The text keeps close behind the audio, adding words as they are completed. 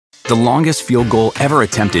The longest field goal ever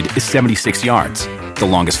attempted is 76 yards. The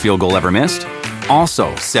longest field goal ever missed?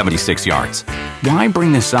 Also 76 yards. Why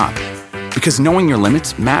bring this up? Because knowing your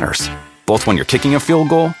limits matters, both when you're kicking a field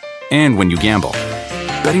goal and when you gamble.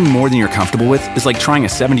 Betting more than you're comfortable with is like trying a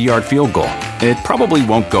 70-yard field goal. It probably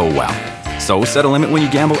won't go well. So set a limit when you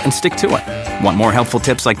gamble and stick to it. Want more helpful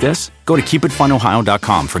tips like this? Go to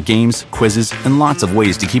keepitfunohio.com for games, quizzes, and lots of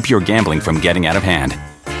ways to keep your gambling from getting out of hand.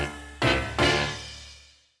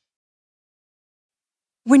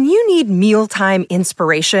 When you need mealtime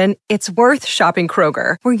inspiration, it's worth shopping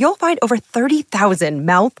Kroger, where you'll find over 30,000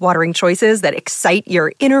 mouth-watering choices that excite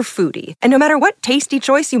your inner foodie. And no matter what tasty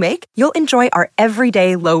choice you make, you'll enjoy our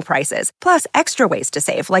everyday low prices, plus extra ways to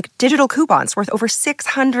save, like digital coupons worth over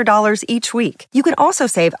 $600 each week. You can also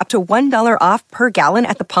save up to $1 off per gallon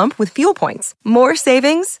at the pump with fuel points. More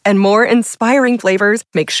savings and more inspiring flavors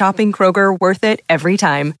make shopping Kroger worth it every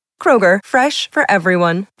time. Kroger, fresh for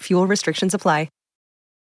everyone. Fuel restrictions apply.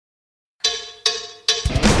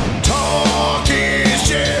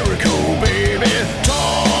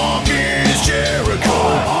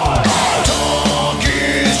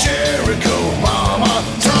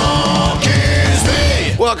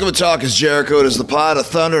 Welcome to Talk is Jericho. It is the pod of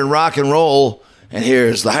thunder and rock and roll. And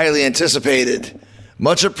here's the highly anticipated,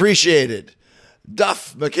 much appreciated,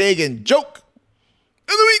 Duff McKagan joke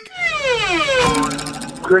of the week.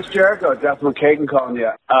 Chris Jericho, Duff McKagan calling you.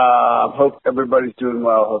 Hope everybody's doing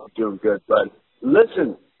well. Hope you're doing good. But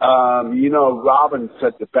listen, Robin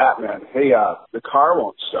said to Batman, hey, the car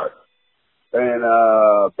won't start. And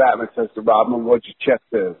Batman says to Robin, would you check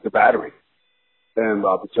the battery? And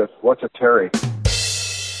Robin says, what's a Terry?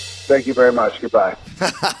 Thank you very much. Goodbye.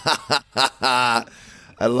 I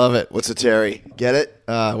love it. What's a Terry? Get it?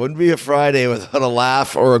 Wouldn't be a Friday without a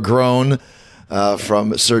laugh or a groan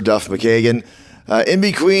from Sir Duff McKagan. In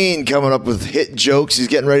between, coming up with hit jokes. He's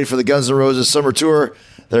getting ready for the Guns N' Roses summer tour.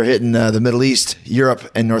 They're hitting the Middle East, Europe,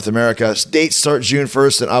 and North America. Dates start June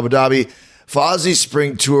 1st in Abu Dhabi. Fozzie's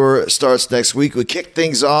spring tour starts next week. We kick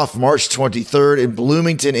things off March 23rd in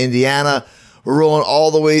Bloomington, Indiana. We're rolling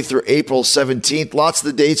all the way through April 17th. Lots of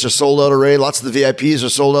the dates are sold out already. Lots of the VIPs are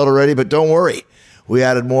sold out already, but don't worry. We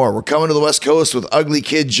added more. We're coming to the West Coast with Ugly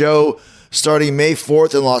Kid Joe starting May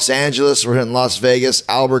 4th in Los Angeles. We're hitting Las Vegas,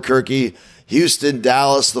 Albuquerque, Houston,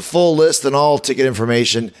 Dallas. The full list and all ticket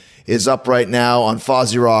information is up right now on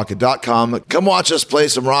FozzieRock.com. Come watch us play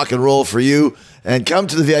some rock and roll for you, and come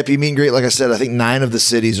to the VIP meet and greet. Like I said, I think 9 of the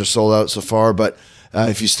cities are sold out so far, but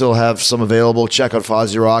if you still have some available, check out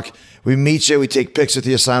Fozzie Rock. We meet you. We take pics with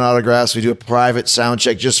you, sign autographs. We do a private sound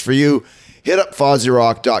check just for you. Hit up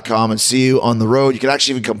FozzieRock.com and see you on the road. You can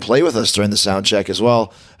actually even come play with us during the sound check as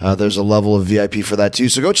well. There's a level of VIP for that too.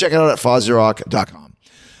 So go check it out at FozzieRock.com.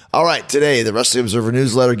 All right, today, the Wrestling Observer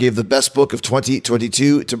newsletter gave the best book of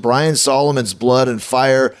 2022 to Brian Solomon's Blood and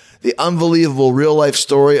Fire, the unbelievable real-life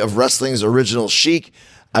story of wrestling's original Sheik.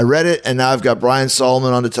 I read it, and now I've got Brian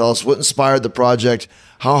Solomon on to tell us what inspired the project,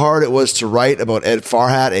 how hard it was to write about Ed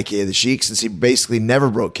Farhat, a.k.a. The Sheik, since he basically never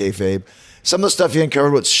broke kayfabe, some of the stuff he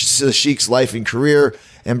uncovered about the Sheik's life and career,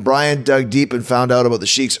 and Brian dug deep and found out about the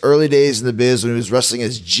Sheik's early days in the biz when he was wrestling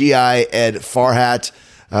as G.I. Ed Farhat.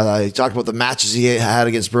 He talked about the matches he had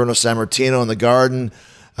against Bruno Sammartino in the Garden,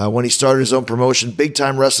 when he started his own promotion, Big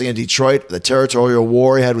Time Wrestling in Detroit, the territorial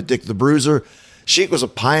war he had with Dick the Bruiser. Sheik was a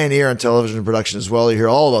pioneer in television production as well. You hear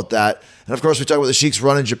all about that. And of course, we talk about the Sheik's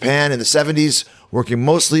run in Japan in the 70s, working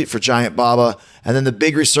mostly for Giant Baba, and then the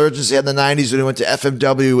big resurgence he had in the 90s when he went to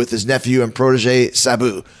FMW with his nephew and protege,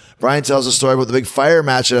 Sabu. Brian tells a story about the big fire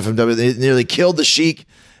match at FMW that nearly killed the Sheik.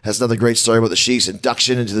 Has another great story about the Sheik's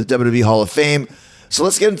induction into the WWE Hall of Fame. So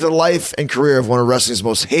let's get into the life and career of one of wrestling's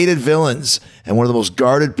most hated villains and one of the most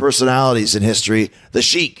guarded personalities in history, the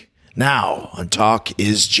Sheik. Now on Talk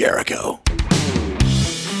is Jericho.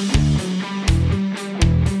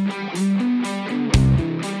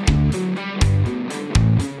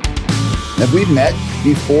 Have we met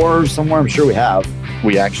before somewhere? I'm sure we have.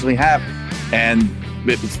 We actually have. And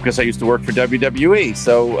it's because I used to work for WWE.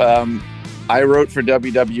 So I wrote for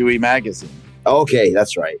WWE Magazine. Okay,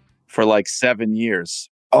 that's right. For like 7 years.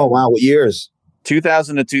 Oh, wow. What years?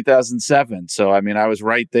 2000 to 2007. So, I mean, I was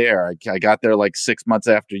right there. I got there like 6 months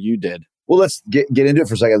after you did. Well, let's get into it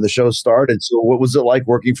for a second. The show started. So what was it like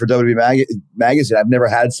working for WWE Magazine? I've never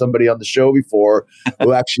had somebody on the show before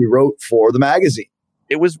who actually wrote for the magazine.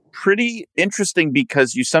 It was pretty interesting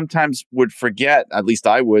because you sometimes would forget, at least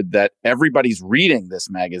I would, that everybody's reading this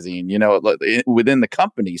magazine, you know, within the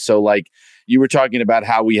company. So like you were talking about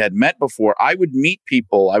how we had met before. I would meet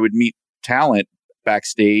people, I would meet talent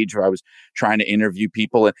backstage where I was trying to interview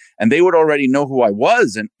people, and they would already know who I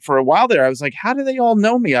was. And for a while there, I was like, how do they all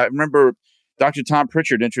know me? I remember Dr. Tom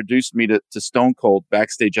Pritchard introduced me to Stone Cold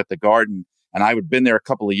backstage at the Garden, and I had been there a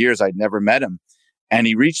couple of years. I'd never met him. And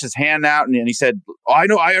he reached his hand out and he said, "Oh, I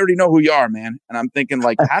already know who you are, man." And I'm thinking,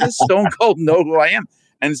 like, how does Stone Cold know who I am?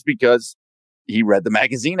 And it's because he read the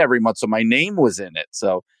magazine every month. So my name was in it.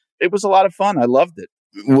 So it was a lot of fun. I loved it.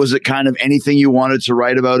 Was it kind of anything you wanted to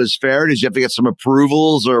write about as fair? Did you have to get some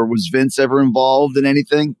approvals, or was Vince ever involved in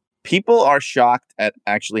anything? People are shocked at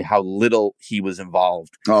actually how little he was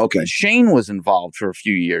involved. Oh, okay. Shane was involved for a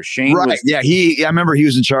few years. Shane right. was, Yeah, I remember he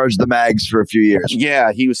was in charge of the mags for a few years.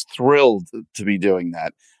 Yeah, he was thrilled to be doing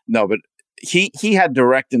that. No, but he had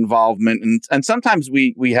direct involvement, and sometimes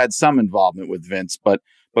we had some involvement with Vince, but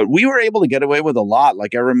we were able to get away with a lot.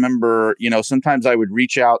 Like I remember, sometimes I would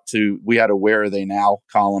reach out to, we had a Where Are They Now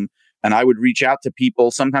column, and I would reach out to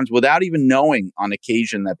people sometimes without even knowing on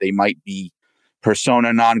occasion that they might be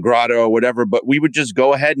persona non grata or whatever, but we would just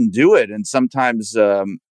go ahead and do it. And sometimes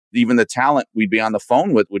even the talent we'd be on the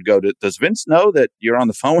phone with would go, "Does Vince know that you're on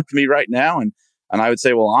the phone with me right now?" And I would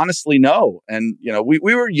say, "Well, honestly, no." And, we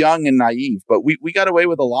were young and naive, but we got away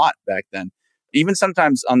with a lot back then. Even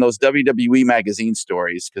sometimes on those WWE magazine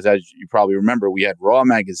stories, because as you probably remember, we had Raw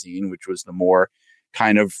magazine, which was the more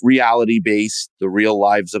kind of reality-based, the real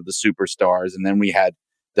lives of the superstars. And then we had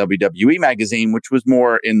WWE magazine, which was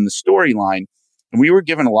more in the storyline. And we were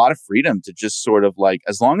given a lot of freedom to just sort of like,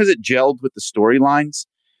 as long as it gelled with the storylines,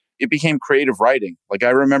 it became creative writing. Like I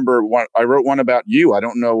remember I wrote one about you. I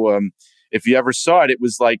don't know if you ever saw it. It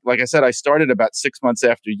was like I said, I started about 6 months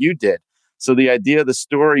after you did. So the idea of the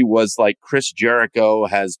story was like Chris Jericho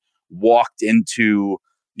has walked into,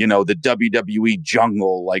 the WWE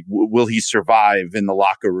jungle. Like, will he survive in the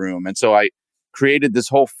locker room? And so I created this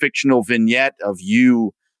whole fictional vignette of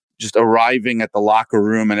you just arriving at the locker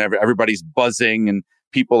room, and everybody's buzzing and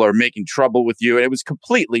people are making trouble with you. And it was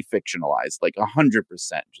completely fictionalized, like 100%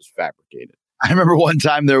 just fabricated. I remember one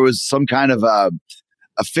time there was some kind of a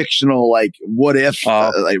fictional, like, what if,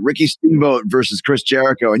 like Ricky Steamboat versus Chris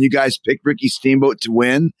Jericho, and you guys picked Ricky Steamboat to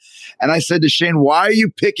win. And I said to Shane, "Why are you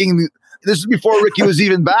picking?" This is before Ricky was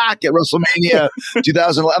even back at WrestleMania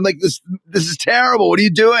 2011. I'm like, this is terrible. What are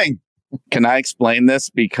you doing? Can I explain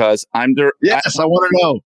this? Because yes, I want to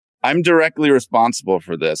know. I'm directly responsible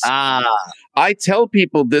for this. I tell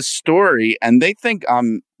people this story and they think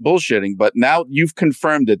I'm bullshitting, but now you've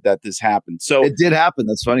confirmed it that this happened. So it did happen.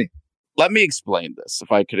 That's funny. Let me explain this.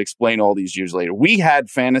 If I could explain all these years later, we had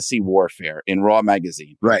Fantasy Warfare in Raw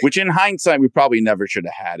magazine, right? Which in hindsight, we probably never should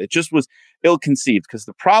have had. It just was ill-conceived because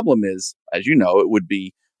the problem is, as you know, it would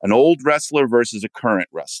be an old wrestler versus a current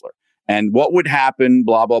wrestler. And what would happen,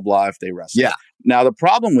 blah, blah, blah, if they wrestled. Yeah. Now, the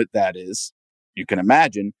problem with that is, you can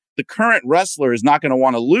imagine, the current wrestler is not going to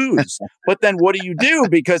want to lose. But then what do you do?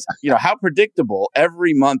 Because, how predictable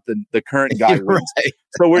every month the current guy wins. Right.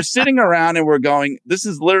 So we're sitting around and we're going, this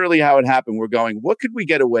is literally how it happened. We're going, what could we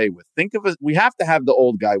get away with? We have to have the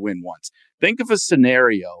old guy win once. Think of a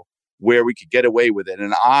scenario where we could get away with it.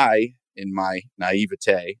 And I, in my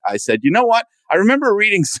naivete, I said, you know what? I remember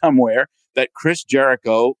reading somewhere that Chris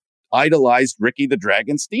Jericho idolized Ricky the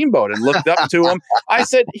Dragon Steamboat and looked up to him. I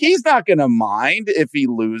said, he's not going to mind if he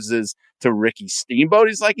loses to Ricky Steamboat.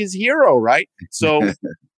 He's like his hero, right? So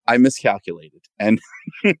I miscalculated. And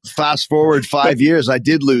fast forward 5 years, I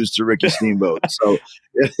did lose to Ricky Steamboat. So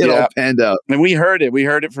it all panned out. And we heard it. We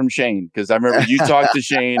heard it from Shane, because I remember you talked to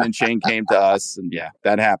Shane and Shane came to us. And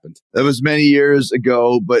that happened. That was many years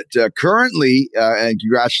ago. But currently, and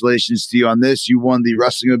congratulations to you on this, you won the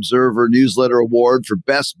Wrestling Observer Newsletter Award for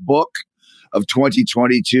Best Book of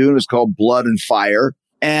 2022. It was called Blood and Fire.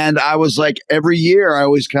 And I was like, every year, I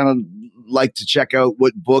always kind of like to check out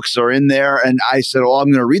what books are in there. And I said, I'm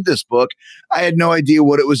going to read this book. I had no idea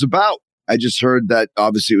what it was about. I just heard that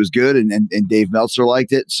obviously it was good and Dave Meltzer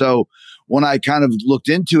liked it. So when I kind of looked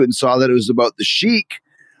into it and saw that it was about the Sheik,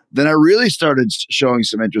 then I really started showing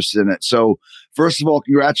some interest in it. So first of all,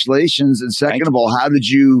 congratulations. And second of all, how did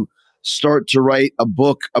you start to write a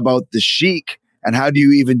book about the Sheik? And how do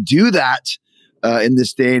you even do that in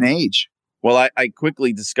this day and age? Well, I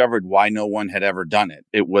quickly discovered why no one had ever done it.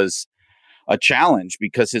 It was a challenge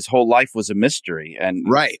because his whole life was a mystery. And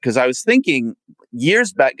right. Because I was thinking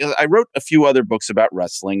years back, I wrote a few other books about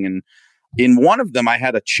wrestling, and in one of them I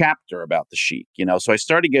had a chapter about the Sheik, so I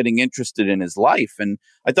started getting interested in his life. And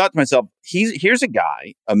I thought to myself, here's a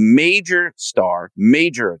guy, a major star,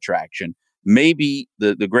 major attraction, maybe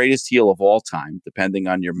the greatest heel of all time, depending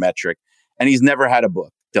on your metric. And he's never had a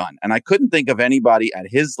book done. And I couldn't think of anybody at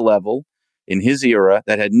his level in his era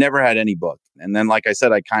that had never had any book. And then, like I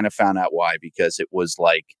said, I kind of found out why, because it was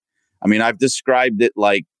like, I mean, I've described it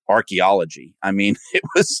like archaeology. I mean,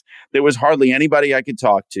 there was hardly anybody I could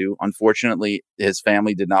talk to. Unfortunately, his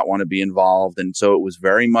family did not want to be involved. And so it was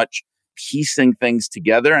very much piecing things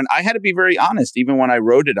together. And I had to be very honest. Even when I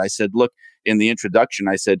wrote it, I said, look, in the introduction,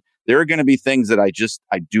 I said, there are going to be things that I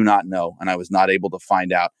do not know. And I was not able to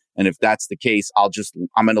find out. And if that's the case,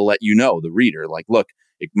 I'm going to let you know, the reader, like, look,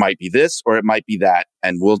 it might be this or it might be that.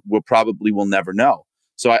 And we'll probably will never know.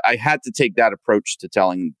 So I had to take that approach to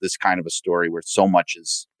telling this kind of a story where so much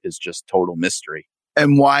is just total mystery.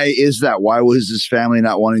 And why is that? Why was his family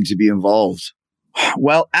not wanting to be involved?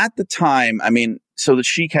 Well, at the time, I mean, so the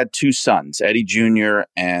Sheik had two sons, Eddie Jr.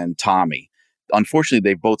 and Tommy. Unfortunately,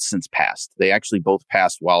 they've both since passed. They actually both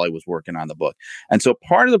passed while I was working on the book. And so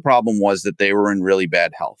part of the problem was that they were in really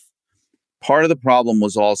bad health. Part of the problem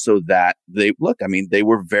was also that they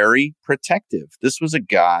were very protective. This was a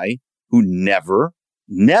guy who never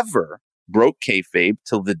broke kayfabe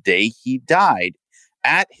till the day he died.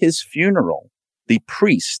 At his funeral, the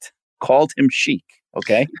priest called him Sheik,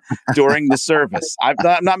 okay, during the service. I'm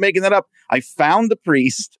not making that up. I found the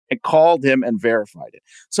priest and called him and verified it.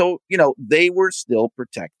 So, they were still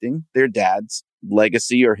protecting their dad's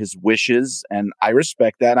legacy or his wishes. And I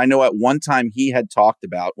respect that. I know at one time he had talked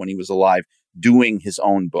about, when he was alive, doing his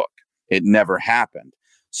own book. It never happened.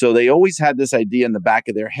 So they always had this idea in the back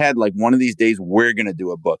of their head, like, one of these days we're going to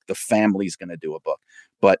do a book. The family's going to do a book.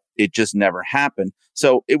 But it just never happened.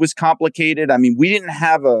 So it was complicated. I mean, we didn't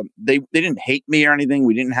have they didn't hate me or anything.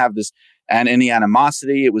 We didn't have this and any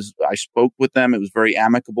animosity. I spoke with them. It was very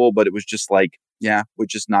amicable, but it was just like, yeah, we're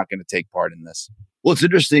just not going to take part in this. Well, it's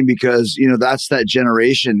interesting because, that's that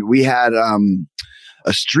generation. We had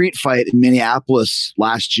a street fight in Minneapolis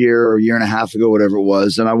last year or a year and a half ago, whatever it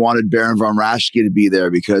was. And I wanted Baron von Raschke to be there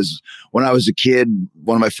because when I was a kid,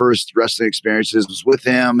 one of my first wrestling experiences was with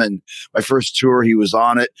him, and my first tour, he was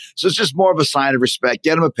on it. So it's just more of a sign of respect.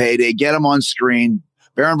 Get him a payday, get him on screen,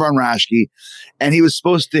 Baron von Raschke. And he was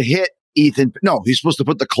supposed to hit Ethan. No, he's supposed to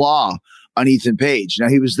put the claw on Ethan Page. Now,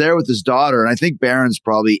 he was there with his daughter, and I think Baron's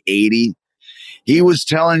probably 80. He was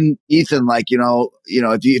telling Ethan, like,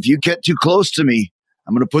 if you get too close to me,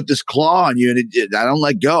 I'm going to put this claw on you, and I don't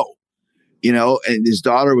let go, and his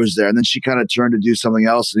daughter was there. And then she kind of turned to do something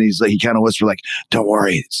else. And he kind of whispered, like, don't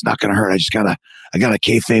worry, it's not going to hurt. I got to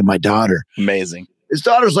kayfabe my daughter. Amazing. His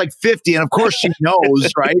daughter's like 50. And of course she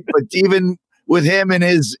knows, right? But even with him in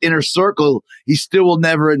his inner circle, he still will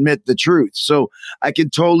never admit the truth. So I can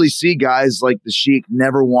totally see guys like the Sheik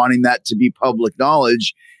never wanting that to be public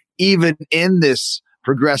knowledge, even in this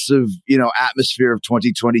progressive, atmosphere of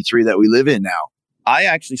 2023 that we live in now. I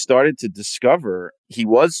actually started to discover he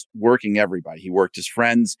was working everybody. He worked his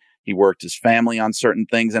friends. He worked his family on certain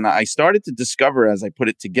things. And I started to discover, as I put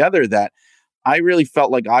it together, that I really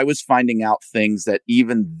felt like I was finding out things that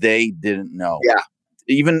even they didn't know. Yeah.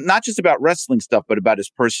 Even not just about wrestling stuff, but about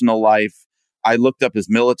his personal life. I looked up his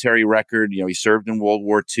military record. He served in World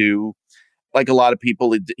War II. Like a lot of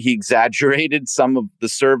people, he exaggerated some of the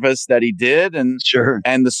service that he did. And sure.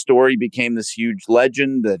 And the story became this huge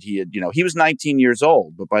legend that he had, he was 19 years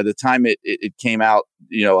old. But by the time it came out,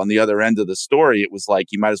 on the other end of the story, it was like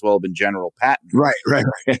he might as well have been General Patton.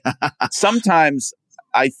 Right. Sometimes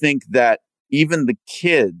I think that even the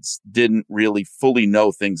kids didn't really fully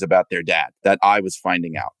know things about their dad that I was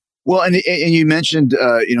finding out. Well, and you mentioned,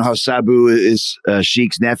 how Sabu is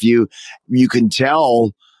Sheik's nephew. You can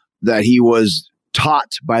tell that he was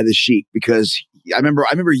taught by the Sheik, because I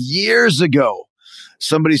remember years ago,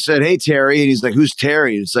 somebody said, "Hey, Terry," and he's like, "Who's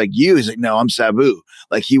Terry?" And it's like, "You." He's like, "No, I'm Sabu."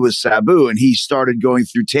 Like, he was Sabu, and he started going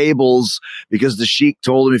through tables because the Sheik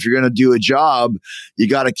told him, if you're going to do a job, you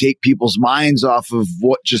got to take people's minds off of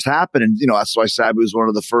what just happened. And, that's why Sabu was one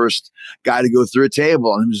of the first guy to go through a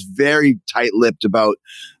table, and he was very tight-lipped about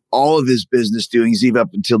all of his business doings, even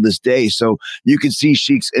up until this day. So you can see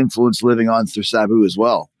Sheik's influence living on through Sabu as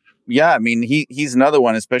well. Yeah, I mean, he's another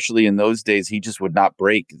one, especially in those days, he just would not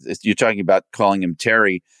break. You're talking about calling him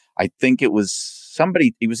Terry. I think it was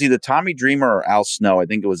somebody, it was either Tommy Dreamer or Al Snow. I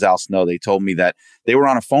think it was Al Snow. They told me that they were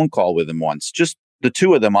on a phone call with him once, just the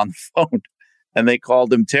two of them on the phone. And they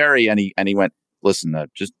called him Terry, and he went, "Listen,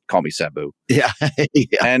 just call me Sabu." Yeah.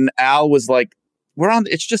 Yeah. And Al was like,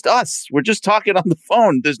 it's just us. We're just talking on the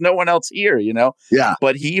phone. There's no one else here, Yeah.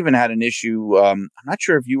 But he even had an issue. I'm not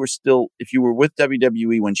sure if you were with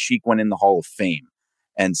WWE when Sheik went in the Hall of Fame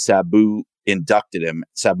and Sabu inducted him,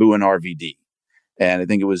 Sabu and RVD. And I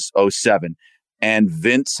think it was 2007. And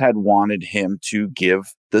Vince had wanted him to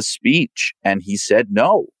give the speech, and he said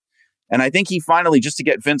no. And I think he finally, just to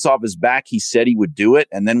get Vince off his back, he said he would do it.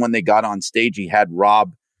 And then when they got on stage, he had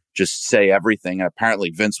Rob just say everything. And apparently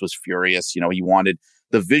Vince was furious. You know, he wanted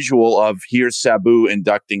the visual of here's Sabu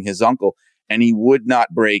inducting his uncle, and he would not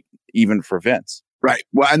break even for Vince. Right.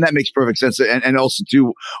 Well, and that makes perfect sense. And also,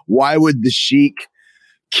 too, why would the Sheik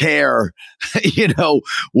care,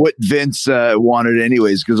 what Vince wanted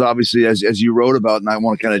anyways? Because obviously, as you wrote about, and I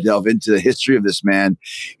want to kind of delve into the history of this man,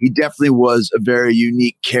 he definitely was a very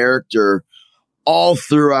unique character all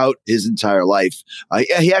throughout his entire life.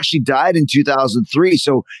 He actually died in 2003.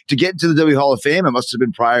 So to get into the W Hall of Fame, it must have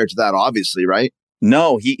been prior to that, obviously, right?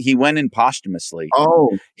 No, he went in posthumously.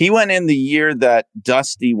 Oh. He went in the year that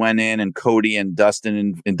Dusty went in and Cody and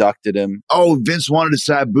Dustin inducted him. Oh, Vince wanted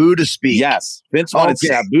Sabu to speak. Yes, Vince wanted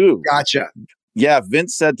Sabu. Gotcha. Yeah,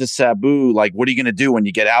 Vince said to Sabu, like, what are you going to do when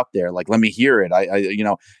you get out there? Like, let me hear it.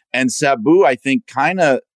 And Sabu, I think, kind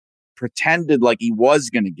of pretended like he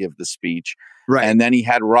was going to give the speech. Right. And then he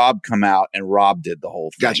had Rob come out and Rob did the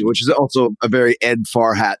whole thing. Gotcha, which is also a very Ed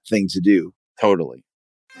Farhat thing to do. Totally.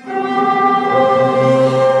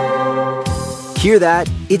 Hear that?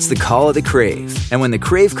 It's the call of the Crave. And when the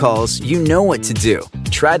Crave calls, you know what to do.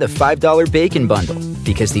 Try the $5 Bacon Bundle,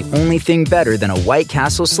 because the only thing better than a White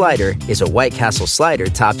Castle slider is a White Castle slider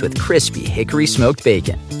topped with crispy hickory smoked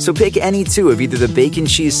bacon. So pick any two of either the Bacon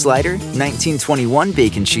Cheese Slider, 1921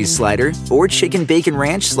 Bacon Cheese Slider, or Chicken Bacon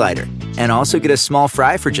Ranch Slider. And also get a small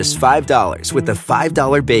fry for just $5 with the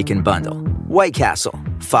 $5 Bacon Bundle. White Castle.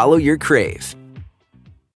 Follow your Crave.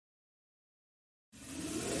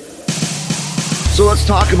 So let's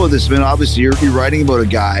talk about this, man. Obviously, you're writing about a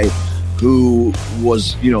guy who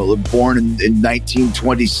was, born in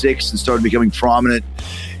 1926 and started becoming prominent,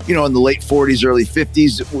 in the late 40s, early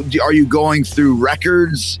 50s. Are you going through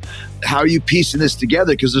records? How are you piecing this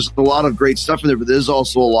together? Because there's a lot of great stuff in there, but there's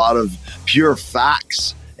also a lot of pure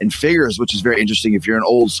facts and figures, which is very interesting if you're an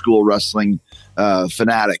old school wrestling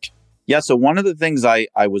fanatic. Yeah. So one of the things I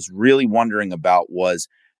was really wondering about was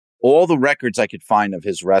all the records I could find of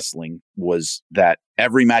his wrestling was that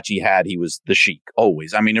every match he had, he was the Sheik,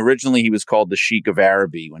 always. I mean, originally he was called the Sheik of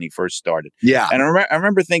Araby when he first started. Yeah. And I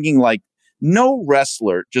remember thinking, like, no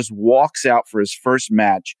wrestler just walks out for his first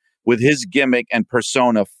match with his gimmick and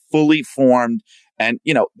persona fully formed. And,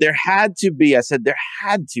 there had to be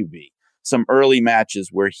some early matches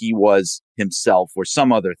where he was himself or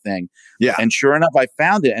some other thing. Yeah. And sure enough, I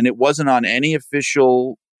found it. And it wasn't on any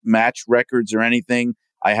official match records or anything.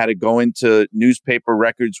 I had to go into newspaper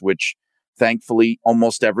records, which thankfully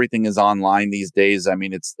almost everything is online these days. I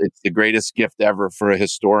mean, it's the greatest gift ever for a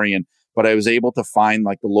historian. But I was able to find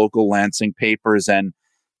like the local Lansing papers. And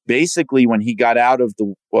basically when he got out of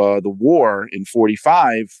the war in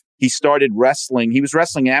 45, he started wrestling. He was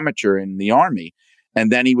wrestling amateur in the Army.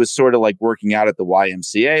 And then he was sort of like working out at the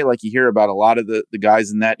YMCA, like you hear about a lot of the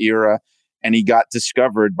guys in that era. And he got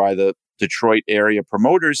discovered by the Detroit area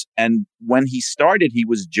promoters. And when he started, he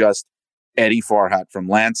was just Eddie Farhat from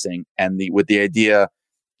Lansing. And with the idea,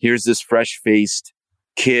 here's this fresh-faced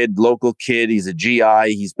kid, local kid. He's a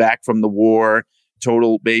GI. He's back from the war,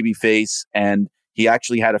 total baby face. And he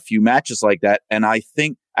actually had a few matches like that. And I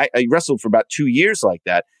think I wrestled for about 2 years like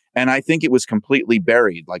that. And I think it was completely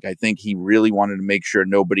buried. Like, I think he really wanted to make sure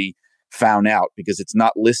nobody found out because it's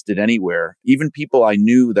not listed anywhere. Even people I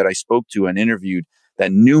knew that I spoke to and interviewed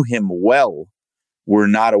that knew him well were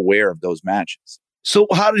not aware of those matches. So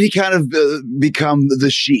how did he kind of become the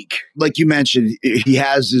Sheik? Like you mentioned, he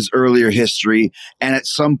has his earlier history. And at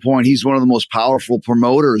some point, he's one of the most powerful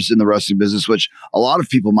promoters in the wrestling business, which a lot of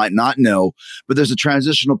people might not know. But there's a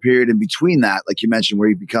transitional period in between that, like you mentioned, where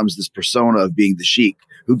he becomes this persona of being the Sheik.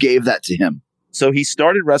 Who gave that to him? So he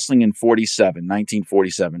started wrestling in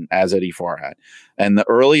 1947, as Eddie Farhat. And the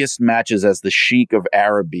earliest matches as the Sheik of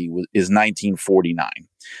Araby is 1949.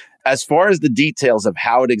 As far as the details of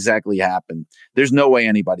how it exactly happened, there's no way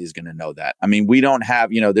anybody's going to know that. I mean, we don't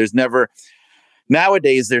have,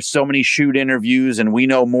 nowadays there's so many shoot interviews and we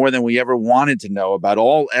know more than we ever wanted to know about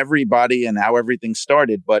everybody and how everything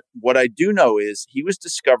started. But what I do know is he was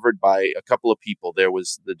discovered by a couple of people. There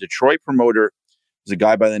was the Detroit promoter, was a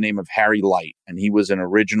guy by the name of Harry Light, and he was an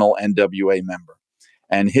original NWA member.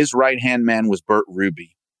 And his right-hand man was Bert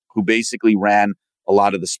Ruby, who basically ran a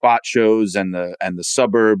lot of the spot shows and the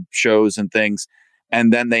suburb shows and things.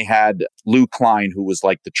 And then they had Lou Klein, who was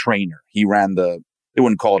like the trainer. He ran they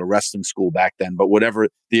wouldn't call it a wrestling school back then, but whatever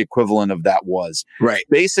the equivalent of that was. Right.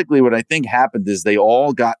 Basically, what I think happened is they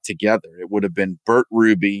all got together. It would have been Bert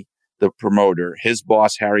Ruby, the promoter, his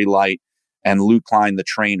boss, Harry Light, and Lou Klein, the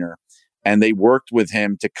trainer. And they worked with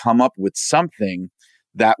him to come up with something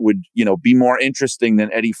that would, be more interesting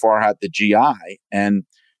than Eddie Farhat, the GI. And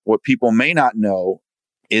what people may not know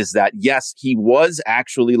is that, yes, he was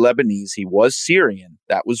actually Lebanese. He was Syrian.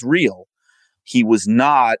 That was real. He was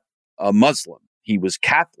not a Muslim. He was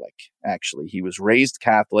Catholic, actually. He was raised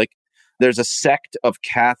Catholic. There's a sect of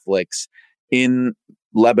Catholics in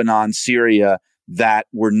Lebanon, Syria, that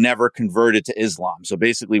were never converted to Islam. So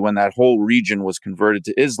basically, when that whole region was converted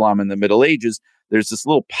to Islam in the Middle Ages, there's this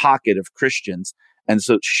little pocket of Christians. And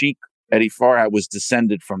so Sheik Eddie Farhat was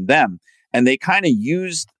descended from them. And they kind of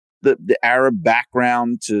used the Arab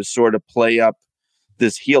background to sort of play up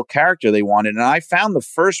this heel character they wanted. And I found the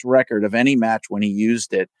first record of any match when he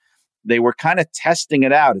used it. They were kind of testing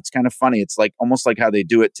it out. It's kind of funny. It's like almost like how they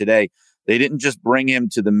do it today. They didn't just bring him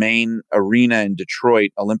to the main arena in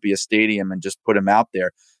Detroit, Olympia Stadium, and just put him out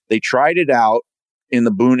there. They tried it out in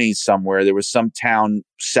the boonies somewhere. There was some town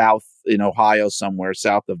south in Ohio somewhere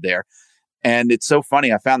south of there. And it's so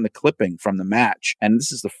funny. I found the clipping from the match, and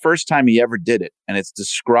this is the first time he ever did it. And it's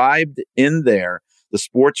described in there, the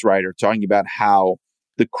sports writer talking about how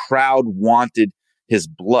the crowd wanted his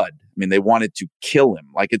blood. I mean, they wanted to kill him.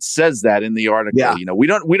 Like it says that in the article. Yeah. We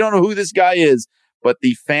don't know who this guy is, but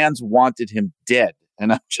the fans wanted him dead.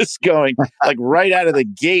 And I'm just going like right out of the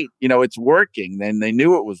gate, it's working. Then they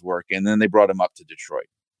knew it was working. And then they brought him up to Detroit.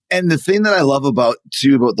 And the thing that I love about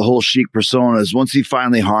the whole Sheik persona is once he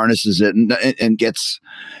finally harnesses it and gets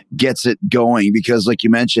it going, because like you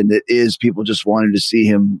mentioned, it is people just wanting to see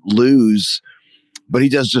him lose, but he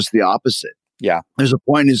does just the opposite. Yeah. There's a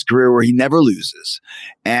point in his career where he never loses.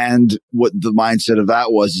 And what the mindset of that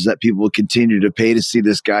is that people will continue to pay to see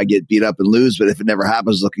this guy get beat up and lose. But if it never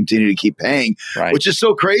happens, they'll continue to keep paying, right. Which is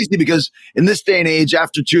so crazy because in this day and age,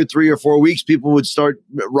 after 2 or 3 or 4 weeks, people would start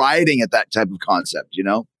rioting at that type of concept,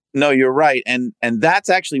 No, you're right. And that's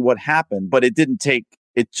actually what happened, but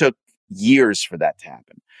it took years for that to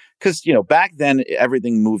happen. Because, back then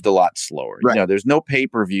everything moved a lot slower. Right. There's no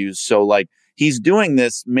pay-per-views. So like he's doing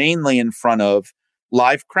this mainly in front of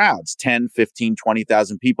live crowds, 10, 15,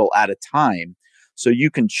 20,000 people at a time. So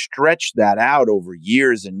you can stretch that out over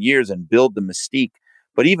years and years and build the mystique.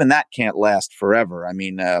 But even that can't last forever. I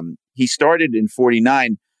mean, he started in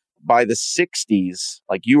 49. By the 60s,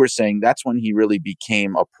 like you were saying, that's when he really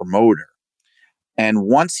became a promoter. And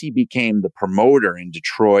once he became the promoter in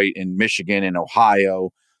Detroit, in Michigan, in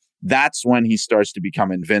Ohio, that's when he starts to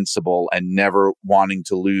become invincible and never wanting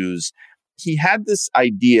to lose. He had this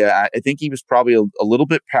idea. I think he was probably a little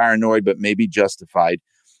bit paranoid, but maybe justified.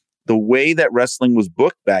 The way that wrestling was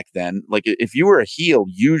booked back then, like if you were a heel,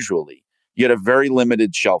 usually you had a very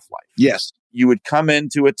limited shelf life. Yes. You would come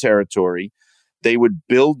into a territory. They would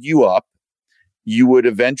build you up. You would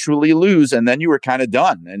eventually lose, and then you were kind of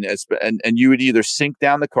done. And you would either sink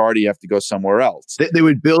down the card, or you have to go somewhere else. They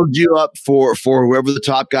would build you up for whoever the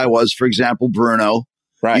top guy was. For example, Bruno.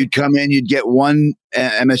 Right. You'd come in, you'd get one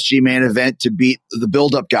MSG main event to beat the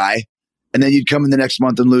build-up guy, and then you'd come in the next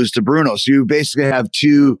month and lose to Bruno. So you basically have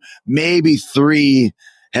 2, maybe 3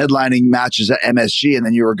 headlining matches at MSG, and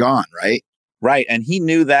then you were gone, right? Right. And he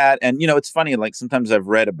knew that. And, it's funny, like sometimes I've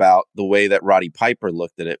read about the way that Roddy Piper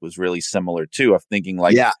looked at it was really similar too, of thinking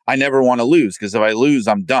like, I never want to lose because if I lose,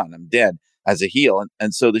 I'm done. I'm dead as a heel.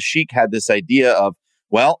 And so the Sheik had this idea of,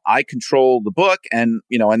 well, I control the book. And,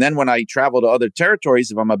 and then when I travel to other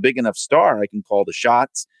territories, if I'm a big enough star, I can call the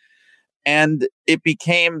shots. And it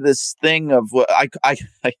became this thing of what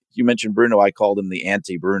you mentioned Bruno, I called him the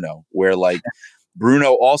anti-Bruno, where like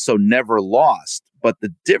Bruno also never lost. But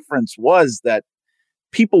the difference was that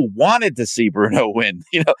people wanted to see Bruno win.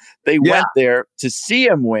 They went there to see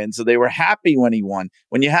him win. So they were happy when he won.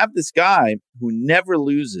 When you have this guy who never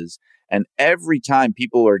loses, and every time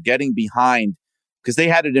people are getting behind, because they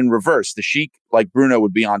had it in reverse. The Sheik, like Bruno,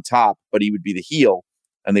 would be on top, but he would be the heel.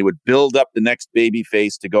 And they would build up the next baby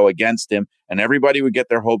face to go against him. And everybody would get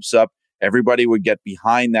their hopes up. Everybody would get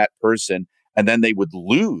behind that person. And then they would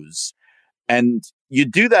lose. And you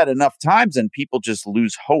do that enough times and people just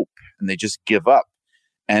lose hope and they just give up.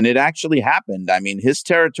 And it actually happened. I mean, his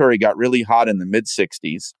territory got really hot in the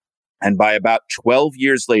mid-60s. And by about 12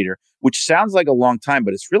 years later, which sounds like a long time,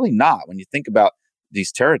 but it's really not when you think about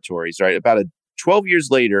these territories, right? About 12 years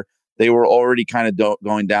later, they were already kind of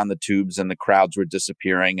going down the tubes and the crowds were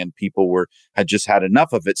disappearing and people had just had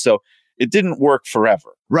enough of it. So it didn't work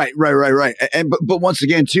forever. Right. And but once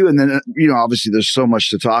again, too, and then obviously there's so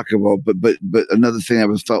much to talk about. But another thing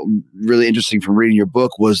that felt really interesting from reading your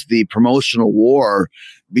book was the promotional war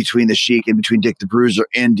between the Sheik and between Dick the Bruiser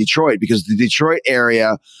in Detroit, because the Detroit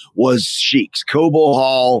area was Sheik's. Cobo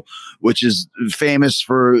Hall, which is famous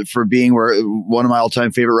for being where one of my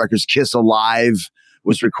all-time favorite records, Kiss Alive,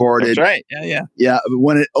 was recorded. That's right. Yeah. Yeah.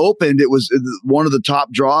 When it opened, it was one of the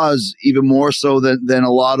top draws, even more so than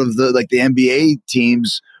a lot of the NBA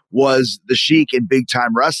teams, was the Sheik in Big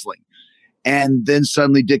Time Wrestling. And then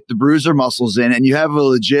suddenly Dick the Bruiser muscles in, and you have a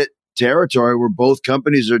legit territory where both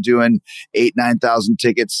companies are doing 8,000-9,000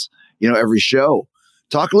 tickets, every show.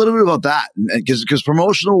 Talk a little bit about that, because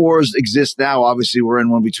promotional wars exist now. Obviously, we're in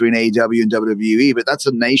one between AEW and WWE, but that's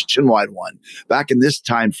a nationwide one. Back in this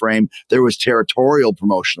time frame, there was territorial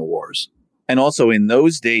promotional wars. And also in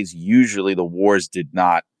those days, usually the wars did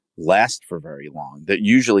not last for very long. That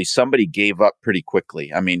usually somebody gave up pretty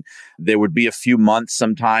quickly. I mean, there would be a few months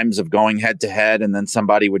sometimes of going head to head, and then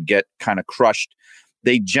somebody would get kind of crushed.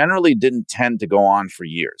 They generally didn't tend to go on for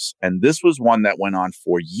years. And this was one that went on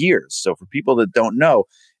for years. So for people that don't know,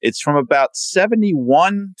 it's from about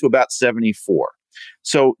 71 to about 74.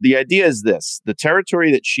 So the idea is this: the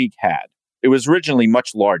territory that Sheik had, it was originally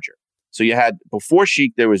much larger. So you had, before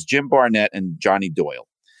Sheik, there was Jim Barnett and Johnny Doyle.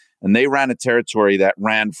 And they ran a territory that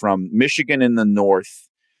ran from Michigan in the north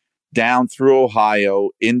down through Ohio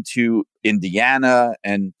into Indiana.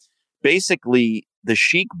 And basically the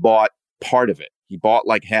Sheik bought part of it. He bought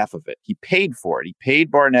like half of it. He paid for it. He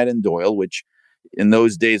paid Barnett and Doyle, which in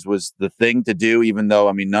those days was the thing to do, even though,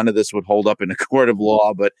 I mean, none of this would hold up in a court of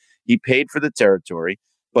law, but he paid for the territory.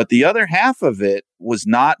 But the other half of it was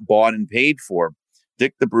not bought and paid for.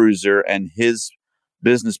 Dick the Bruiser and his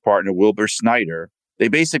business partner, Wilbur Snyder, they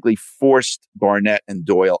basically forced Barnett and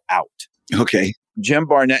Doyle out. Okay. Jim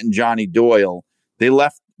Barnett and Johnny Doyle, they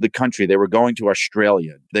left the country. They were going to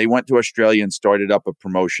Australia. They went to Australia and started up a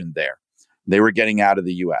promotion there. They were getting out of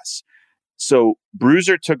the U.S. So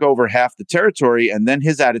Bruiser took over half the territory, and then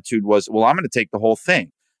his attitude was, well, I'm going to take the whole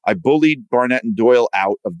thing. I bullied Barnett and Doyle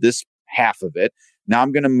out of this half of it. Now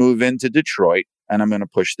I'm going to move into Detroit, and I'm going to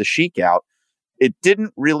push the Sheik out. It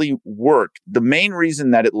didn't really work. The main reason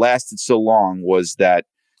that it lasted so long was that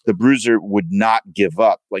the Bruiser would not give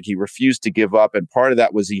up. Like, he refused to give up. And part of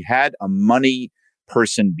that was he had a money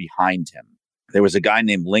person behind him. There was a guy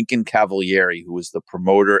named Lincoln Cavalieri, who was the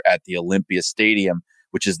promoter at the Olympia Stadium,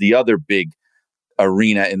 which is the other big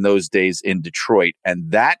arena in those days in Detroit.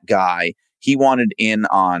 And that guy, he wanted in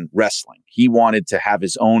on wrestling. He wanted to have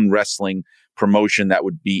his own wrestling promotion that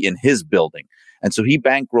would be in his building. And so he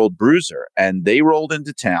bankrolled Bruiser, and they rolled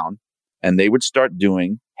into town, and they would start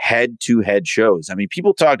doing head-to-head shows. I mean,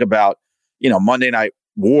 people talk about, Monday Night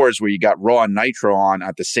Wars where you got Raw and Nitro on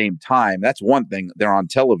at the same time. That's one thing. They're on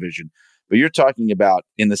television. But you're talking about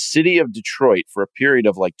in the city of Detroit for a period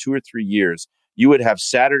of like 2 or 3 years, you would have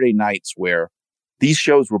Saturday nights where these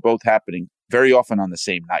shows were both happening very often on the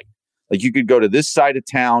same night. Like, you could go to this side of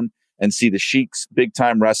town and see the Sheik's Big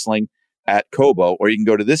Time Wrestling at Cobo, or you can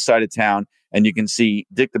go to this side of town and you can see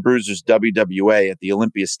Dick the Bruiser's WWA at the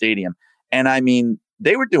Olympia Stadium. And I mean,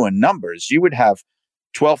 they were doing numbers. You would have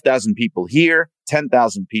 12,000 people here,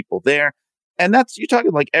 10,000 people there. And you're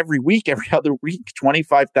talking like every week, every other week,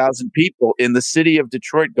 25,000 people in the city of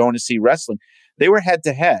Detroit going to see wrestling. They were head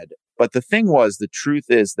to head. But the thing was, the truth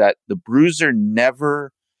is that the Bruiser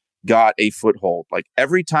never got a foothold. Like,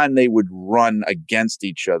 every time they would run against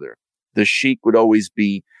each other, the Sheik would always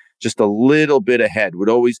be just a little bit ahead, would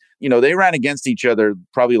always, they ran against each other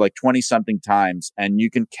probably like 20 something times. And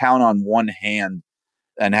you can count on one hand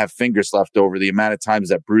and have fingers left over the amount of times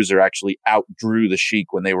that Bruiser actually outdrew the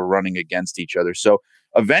Sheik when they were running against each other. So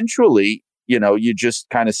eventually, you just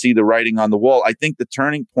kind of see the writing on the wall. I think the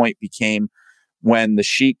turning point became when the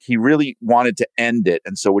Sheik, he really wanted to end it.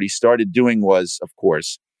 And so what he started doing was, of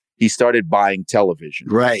course, he started buying television.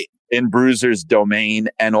 Right. In Bruiser's domain.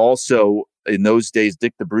 And also in those days,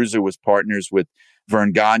 Dick the Bruiser was partners with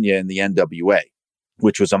Vern Gagne in the NWA,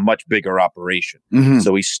 which was a much bigger operation. Mm-hmm.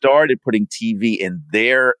 So he started putting TV in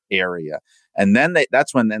their area. And then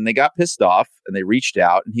that's when they got pissed off and they reached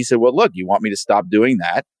out and he said, well, look, you want me to stop doing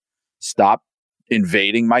that? Stop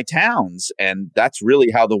invading my towns. And that's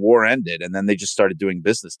really how the war ended. And then they just started doing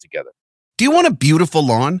business together. Do you want a beautiful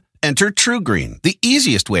lawn? Enter TruGreen, the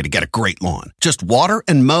easiest way to get a great lawn. Just water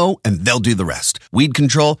and mow, and they'll do the rest. Weed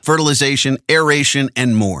control, fertilization, aeration,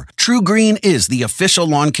 and more. TruGreen is the official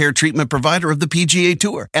lawn care treatment provider of the PGA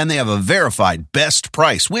Tour, and they have a verified best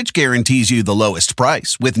price, which guarantees you the lowest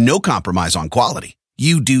price with no compromise on quality.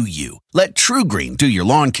 You do you. Let TruGreen do your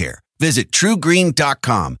lawn care. Visit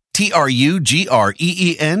TruGreen.com,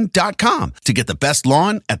 TruGreen.com, to get the best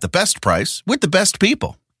lawn at the best price with the best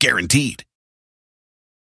people. Guaranteed.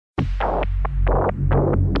 I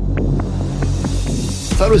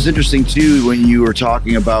thought it was interesting too when you were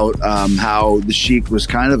talking about how the Sheik was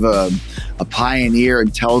kind of a pioneer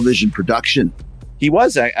in television production. He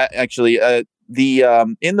was actually.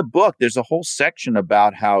 in the book, there's a whole section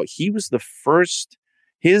about how he was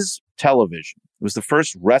his television was the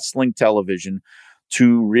first wrestling television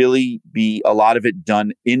to really be a lot of it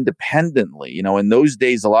done independently. In those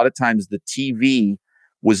days, a lot of times the TV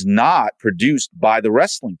was not produced by the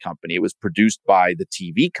wrestling company. It was produced by the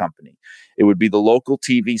TV company. It would be the local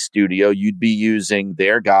TV studio. You'd be using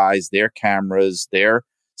their guys, their cameras, their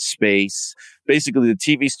space. Basically, the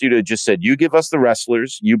TV studio just said, you give us the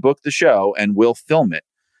wrestlers, you book the show, and we'll film it.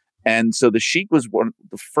 And so the Sheik was one of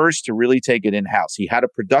the first to really take it in-house. He had a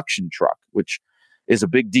production truck, which is a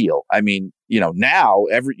big deal. I mean, now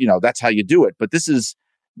that's how you do it. But this is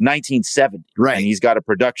 1970, right? And he's got a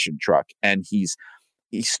production truck, and he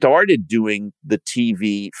started doing the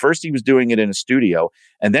TV. First, he was doing it in a studio,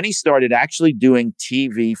 and then he started actually doing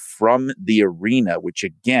TV from the arena, which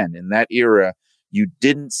again, in that era, you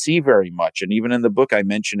didn't see very much. And even in the book, I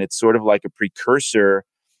mentioned it's sort of like a precursor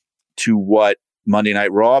to what Monday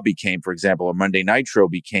Night Raw became, for example, or Monday Nitro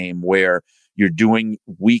became, where you're doing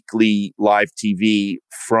weekly live TV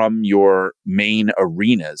from your main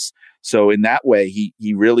arenas. So in that way,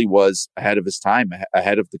 he really was ahead of his time,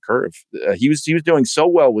 ahead of the curve. He was doing so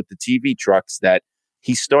well with the TV trucks that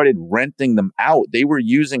he started renting them out. They were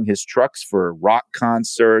using his trucks for rock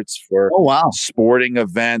concerts, for sporting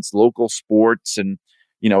events, local sports. And,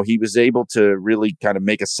 he was able to really kind of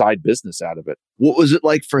make a side business out of it. What was it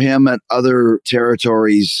like for him at other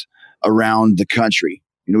territories around the country?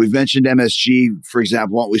 We've mentioned MSG, for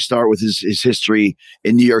example. Why don't we start with his history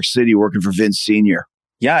in New York City working for Vince Sr.?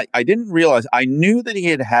 Yeah, I didn't realize. I knew that he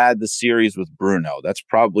had the series with Bruno. That's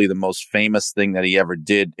probably the most famous thing that he ever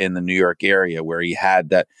did in the New York area, where he had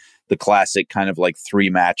the classic kind of like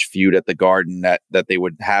 3-match feud at the Garden that they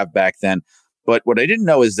would have back then. But what I didn't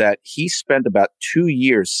know is that he spent about 2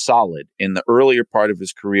 years solid in the earlier part of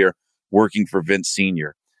his career working for Vince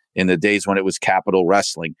Sr. in the days when it was Capitol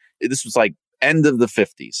Wrestling. This was like end of the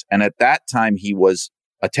 50s. And at that time, he was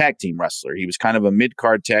a tag team wrestler. He was kind of a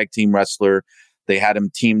mid-card tag team wrestler. They had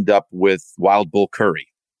him teamed up with Wild Bull Curry,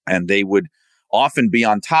 and they would often be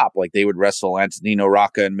on top. Like they would wrestle Antonino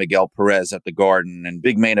Rocca and Miguel Perez at the Garden and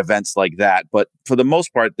big main events like that. But for the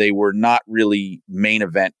most part, they were not really main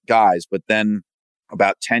event guys. But then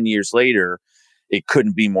about 10 years later, it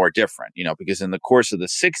couldn't be more different, because in the course of the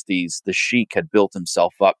 60s, the Sheik had built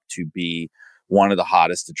himself up to be one of the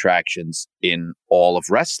hottest attractions in all of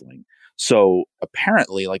wrestling. So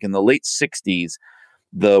apparently, like in the late 60s,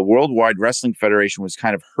 the Worldwide Wrestling Federation was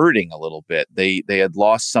kind of hurting a little bit. They had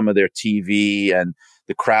lost some of their TV and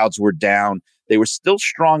the crowds were down. They were still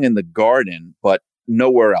strong in the Garden, but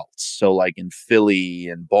nowhere else. So like in Philly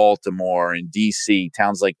and Baltimore and DC,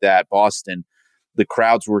 towns like that, Boston, the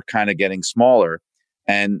crowds were kind of getting smaller.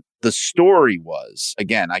 And the story was,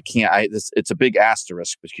 again, it's a big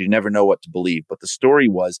asterisk because you never know what to believe. But the story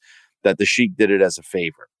was that the Sheik did it as a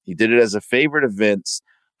favor. He did it as a favor to Vince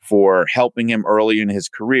for helping him early in his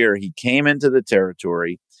career. He came into the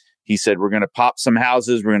territory. He said, we're going to pop some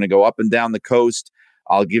houses. We're going to go up and down the coast.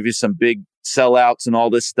 I'll give you some big sellouts and all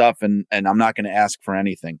this stuff. And I'm not going to ask for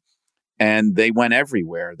anything. And they went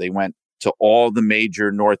everywhere. They went to all the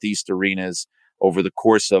major Northeast arenas over the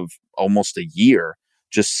course of almost a year,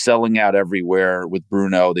 just selling out everywhere with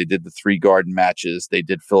Bruno. They did the 3 Garden matches. They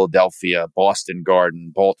did Philadelphia, Boston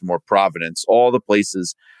Garden, Baltimore, Providence, all the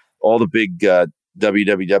places, all the big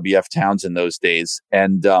WWF towns in those days.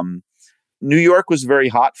 And New York was very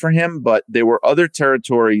hot for him, but there were other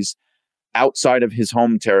territories outside of his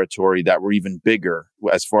home territory that were even bigger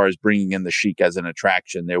as far as bringing in the Sheik as an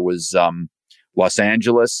attraction. There was Los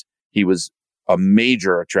Angeles. He was a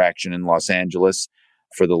major attraction in Los Angeles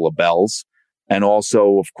for the LaBelles. And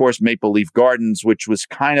also, of course, Maple Leaf Gardens, which was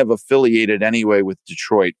kind of affiliated anyway with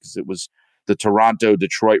Detroit because it was the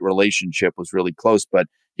Toronto-Detroit relationship was really close. But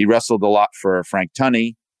he wrestled a lot for Frank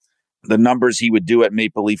Tunney. The numbers he would do at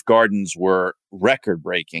Maple Leaf Gardens were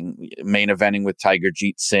record-breaking, main eventing with Tiger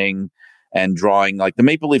Jeet Singh and drawing, like the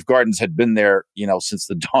Maple Leaf Gardens had been there, since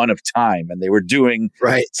the dawn of time. And they were doing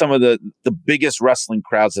some of the biggest wrestling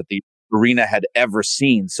crowds that the arena had ever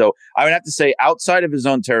seen. So I would have to say outside of his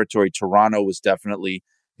own territory, Toronto was definitely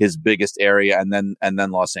his biggest area, and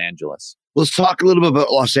then Los Angeles. Let's talk a little bit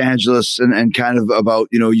about Los Angeles and kind of about,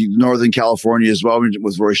 Northern California as well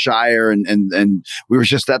with Roy Shire. And we were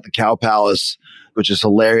just at the Cow Palace, which is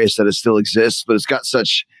hilarious that it still exists, but it's got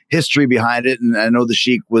such history behind it. And I know the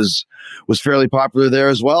Sheik was fairly popular there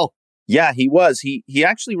as well. Yeah, he was. He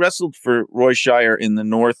actually wrestled for Roy Shire in the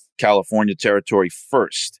North California territory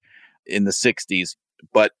first in the 60s.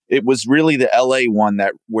 But it was really the LA one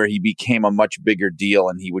where he became a much bigger deal,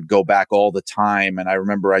 and he would go back all the time. And I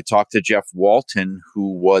remember I talked to Jeff Walton,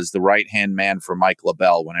 who was the right-hand man for Mike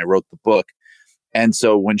LaBelle when I wrote the book. And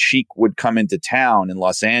so when Sheik would come into town in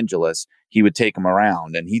Los Angeles, he would take him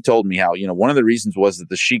around. And he told me how, one of the reasons was that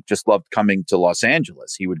the Sheik just loved coming to Los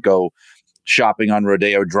Angeles. He would go shopping on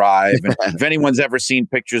Rodeo Drive. And if anyone's ever seen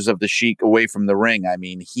pictures of the Sheik away from the ring, I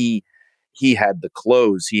mean, he had the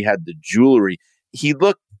clothes, he had the jewelry. He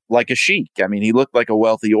looked like a sheik. I mean, he looked like a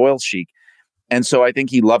wealthy oil sheik. And so I think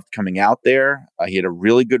he loved coming out there. He had a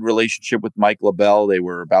really good relationship with Mike LaBelle. They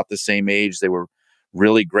were about the same age. They were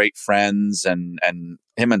really great friends. And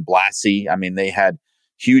him and Blassie, I mean, they had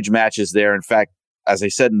huge matches there. In fact, as I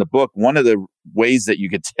said in the book, one of the ways that you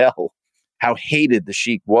could tell how hated the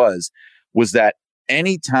Sheik was that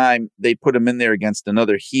anytime they put him in there against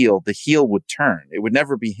another heel, the heel would turn. It would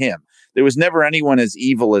never be him. There was never anyone as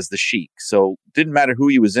evil as the Sheik. So it didn't matter who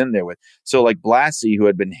he was in there with. So like Blassie, who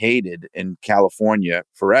had been hated in California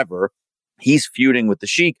forever, he's feuding with the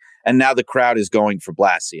Sheik. And now the crowd is going for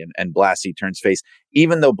Blassie, and Blassie turns face.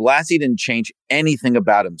 Even though Blassie didn't change anything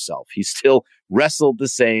about himself, he still wrestled the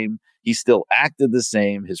same. He still acted the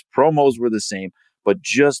same. His promos were the same. But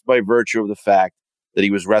just by virtue of the fact that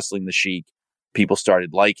he was wrestling the Sheik, people started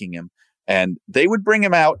liking him. And they would bring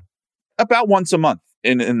him out about once a month.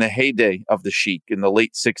 In the heyday of the Sheik in the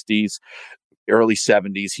late 60s, early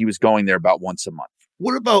 70s, he was going there about once a month.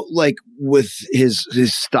 What about like with his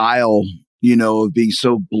style, of being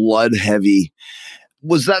so blood heavy?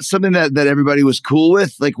 Was that something that everybody was cool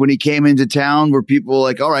with? Like when he came into town, were people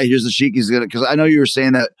like, all right, here's the Sheik. Because I know you were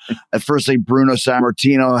saying that at first, like Bruno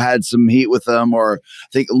Sammartino had some heat with him, or I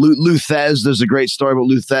think Lou Thez, there's a great story about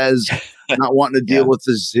Lou Thez not wanting to deal with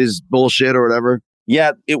his bullshit or whatever.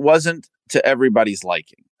 Yeah, it wasn't to everybody's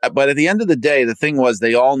liking. But at the end of the day, the thing was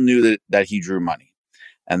they all knew that he drew money,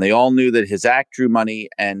 and they all knew that his act drew money.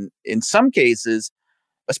 And in some cases,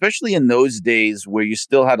 especially in those days where you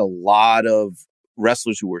still had a lot of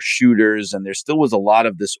wrestlers who were shooters, and there still was a lot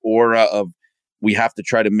of this aura of we have to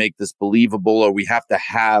try to make this believable, or we have to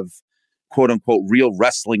have quote unquote real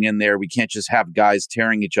wrestling in there. We can't just have guys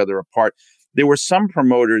tearing each other apart. There were some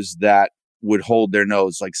promoters that would hold their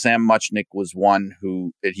nose. Like Sam Muchnick was one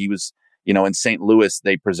he was, in St. Louis,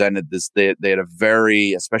 they presented this, they had a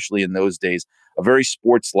very, especially in those days, a very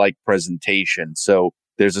sports-like presentation. So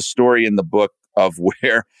there's a story in the book of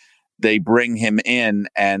where they bring him in,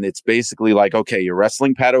 and it's basically like, okay, you're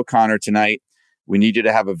wrestling Pat O'Connor tonight. We need you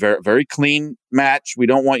to have a very, very clean match. We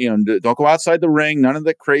don't want don't go outside the ring. None of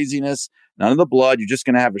the craziness, none of the blood. You're just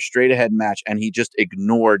going to have a straight ahead match. And he just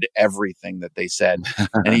ignored everything that they said.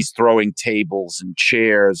 And he's throwing tables and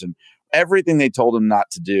chairs and everything they told him not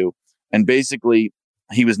to do. And basically,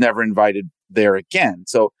 he was never invited there again.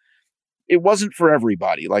 So it wasn't for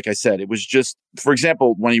everybody. Like I said, it was just, for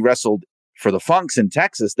example, when he wrestled for the Funks in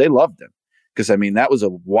Texas, they loved him. Because, I mean, that was a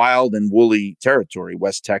wild and woolly territory,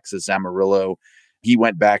 West Texas, Amarillo. He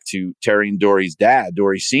went back to Terry and Dory's dad,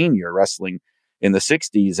 Dory Sr., wrestling in the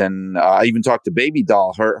 60s. And I even talked to Baby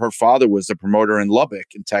Doll. Her father was the promoter in Lubbock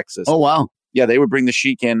in Texas. Oh, wow. Yeah, they would bring the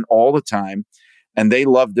Sheik in all the time. And they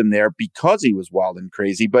loved him there because he was wild and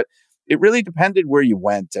crazy. But it really depended where you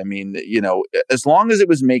went. I mean, as long as it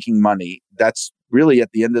was making money, that's really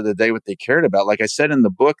at the end of the day what they cared about. Like I said in the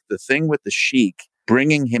book, the thing with the Sheik,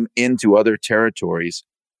 bringing him into other territories,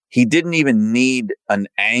 he didn't even need an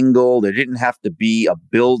angle. There didn't have to be a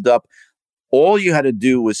buildup. All you had to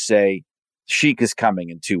do was say, Sheik is coming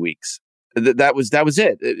in 2 weeks. That was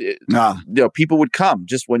it. People would come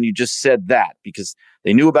just when you just said that, because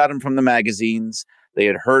they knew about him from the magazines. They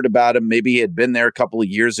had heard about him. Maybe he had been there a couple of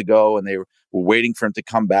years ago and they were waiting for him to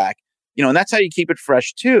come back. And that's how you keep it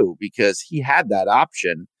fresh too, because he had that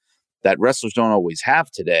option that wrestlers don't always have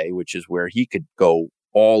today, which is where he could go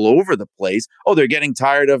all over the place. Oh, they're getting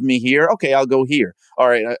tired of me here. Okay, I'll go here. All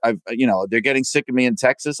right, they're getting sick of me in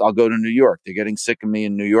Texas. I'll go to New York. They're getting sick of me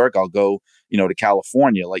in New York. I'll go, to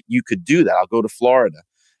California. Like, you could do that. I'll go to Florida.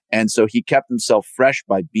 And so he kept himself fresh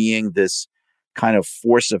by being this kind of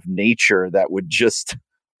force of nature that would just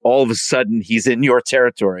all of a sudden he's in your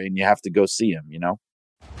territory and you have to go see him,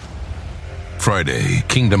 Friday,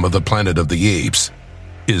 Kingdom of the Planet of the Apes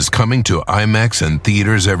is coming to IMAX and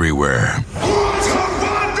theaters everywhere. What a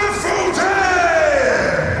wonderful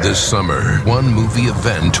day! This summer, one movie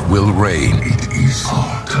event will reign. It is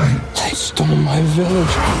our time. They stole my village.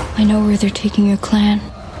 I know where they're taking your clan.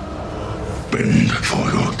 Bend for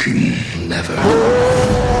your king. Never.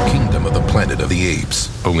 Kingdom of the Planet of the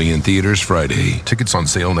Apes. Only in theaters Friday. Tickets on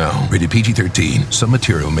sale now. Rated PG-13. Some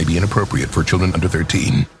material may be inappropriate for children under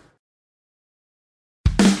 13.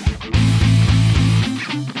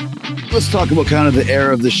 Let's talk about kind of the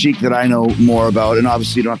era of the Sheik that I know more about. And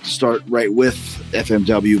obviously you don't have to start right with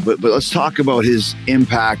FMW, but let's talk about his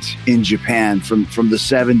impact in Japan from the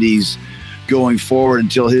 70s going forward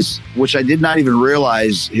until which I did not even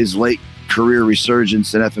realize, his late career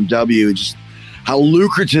resurgence in FMW, and just how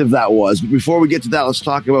lucrative that was. But before we get to that, let's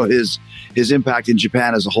talk about his impact in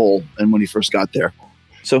Japan as a whole and when he first got there.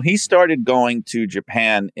 So he started going to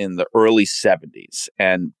Japan in the early 70s,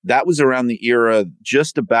 and that was around the era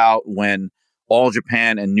just about when All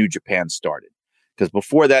Japan and New Japan started. Because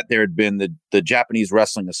before that, there had been the Japanese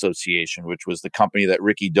Wrestling Association, which was the company that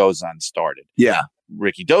Ricky Dozan started. Yeah.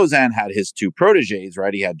 Ricky Dozan had his two proteges,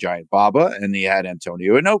 right? He had Giant Baba and he had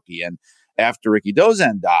Antonio Inoki. And after Ricky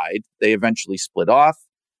Dozan died, they eventually split off.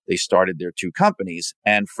 They started their two companies.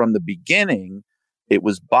 And from the beginning, it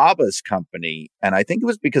was Baba's company. And I think it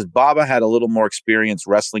was because Baba had a little more experience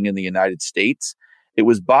wrestling in the United States. It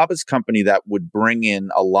was Baba's company that would bring in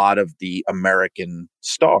a lot of the American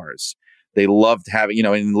stars. They loved having,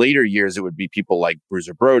 in later years, it would be people like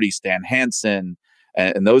Bruiser Brody, Stan Hansen,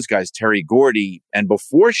 and those guys, Terry Gordy. And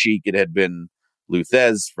before Sheik, it had been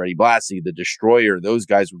Luthez, Freddie Blassie, The Destroyer. Those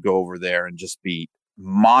guys would go over there and just be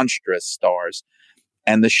monstrous stars.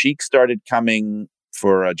 And the Sheik started coming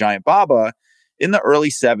for Giant Baba in the early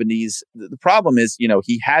 70s. The problem is,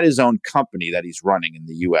 he had his own company that he's running in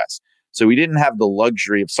the U.S. So he didn't have the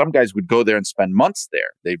luxury of, some guys would go there and spend months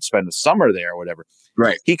there. They'd spend the summer there or whatever.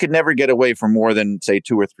 Right. He could never get away for more than, say,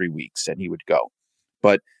 2 or 3 weeks, and he would go.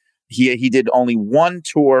 But he did only one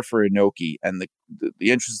tour for Inoki. And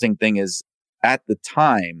the interesting thing is, at the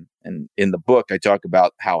time, and in the book, I talk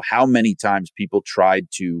about how many times people tried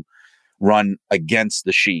to run against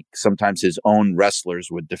the Sheik. Sometimes his own wrestlers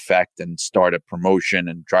would defect and start a promotion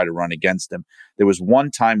and try to run against him. There was one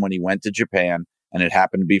time when he went to Japan, and it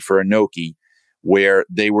happened to be for Inoki, where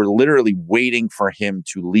they were literally waiting for him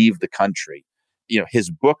to leave the country. His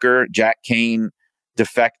booker, Jack Kane,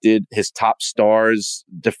 defected. His top stars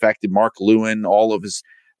defected. Mark Lewin,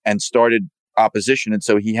 and started opposition. And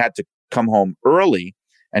so he had to come home early,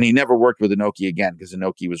 and he never worked with Inoki again because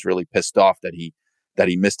Inoki was really pissed off that he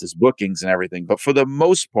missed his bookings and everything. But for the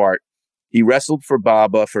most part, he wrestled for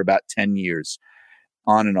Baba for about 10 years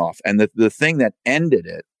on and off. And the thing that ended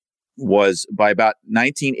it was by about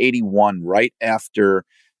 1981, right after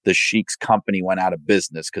the Sheik's company went out of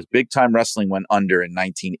business, because Big Time Wrestling went under in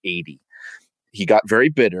 1980. He got very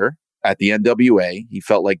bitter at the NWA. He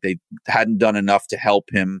felt like they hadn't done enough to help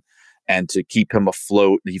him and to keep him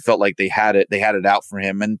afloat. He felt like they had it out for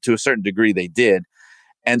him. And to a certain degree, they did.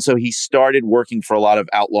 And so he started working for a lot of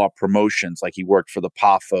outlaw promotions. Like he worked for the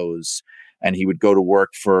Pafos, and he would go to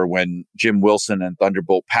work for when Jim Wilson and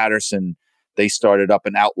Thunderbolt Patterson, they started up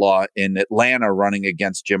an outlaw in Atlanta running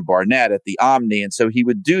against Jim Barnett at the Omni. And so he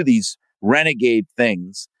would do these renegade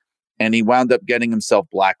things, and he wound up getting himself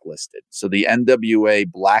blacklisted. So the NWA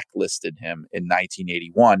blacklisted him in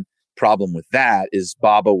 1981. Problem with that is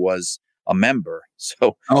Baba was a member.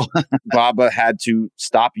 So Baba had to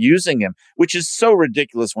stop using him, which is so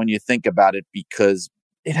ridiculous when you think about it, because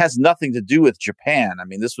it has nothing to do with Japan. I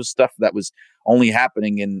mean, this was stuff that was only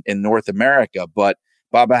happening in North America, but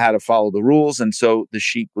Baba had to follow the rules. And so the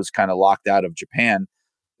Sheik was kind of locked out of Japan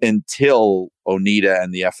until Onita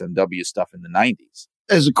and the FMW stuff in the 90s.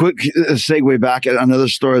 As a quick segue back at another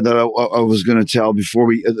story that I was going to tell before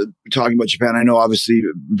we talking about Japan. I know obviously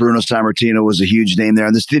Bruno Sammartino was a huge name there,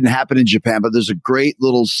 and this didn't happen in Japan, but there's a great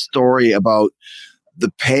little story about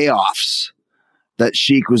the payoffs that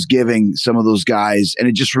Sheik was giving some of those guys. And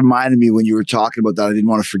it just reminded me when you were talking about that, I didn't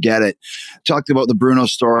want to forget it. Talked about the Bruno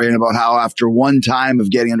story and about how after one time of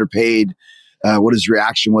getting underpaid, what his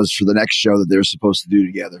reaction was for the next show that they were supposed to do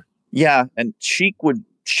together. Yeah. And Sheik would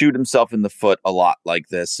shoot himself in the foot a lot like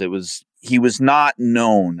this. He was not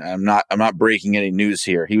known. I'm not breaking any news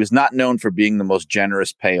here. He was not known for being the most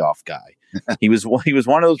generous payoff guy. He was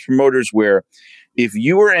one of those promoters where if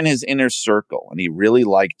you were in his inner circle and he really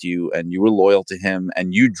liked you and you were loyal to him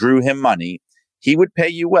and you drew him money, he would pay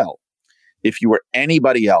you well. If you were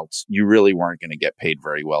anybody else, you really weren't going to get paid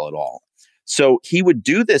very well at all. So he would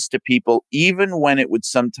do this to people even when it would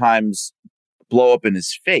sometimes blow up in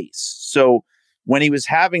his face. So when he was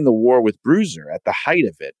having the war with Bruiser at the height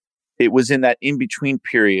of it, it was in that in-between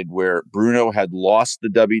period where Bruno had lost the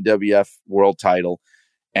WWF world title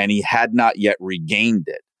and he had not yet regained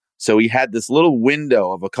it. So he had this little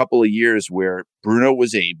window of a couple of years where Bruno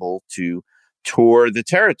was able to tour the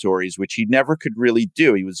territories, which he never could really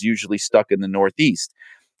do. He was usually stuck in the Northeast.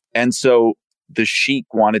 And so the Sheik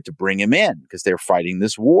wanted to bring him in because they were fighting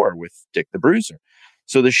this war with Dick the Bruiser.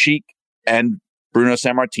 So the Sheik and Bruno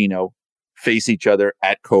Sammartino face each other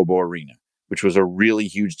at Cobo Arena. which was a really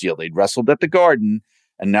huge deal. They'd wrestled at the Garden,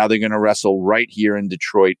 and now they're going to wrestle right here in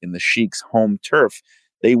Detroit in the Sheik's home turf.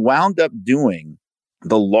 They wound up doing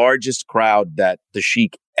the largest crowd that the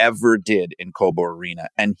Sheik ever did in Cobo Arena,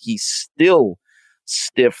 and he still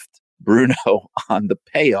stiffed Bruno on the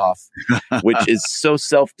payoff, which is so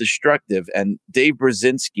self-destructive. And Dave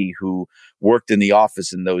Brzezinski, who worked in the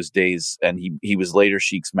office in those days, and he was later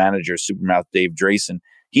Sheik's manager, Supermouth Dave Drayson,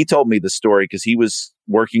 he told me the story because he was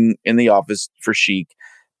working in the office for Sheik.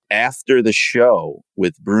 After the show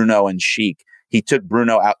with Bruno and Sheik, he took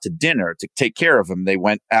Bruno out to dinner to take care of him. They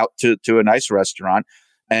went out to a nice restaurant,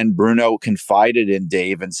 and Bruno confided in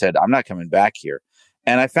Dave and said, "I'm not coming back here."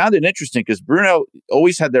 And I found it interesting because Bruno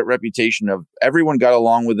always had that reputation of everyone got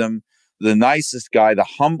along with him, the nicest guy, the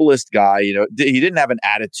humblest guy. You know, he didn't have an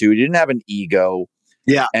attitude. He didn't have an ego.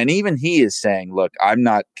 Yeah. And even he is saying, look, I'm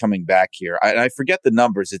not coming back here. I forget the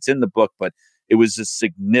numbers. It's in the book, but it was a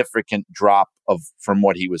significant drop from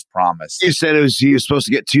what he was promised. You said he was supposed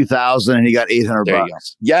to get 2,000 and he got 800 there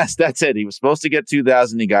bucks. You go. Yes, that's it. He was supposed to get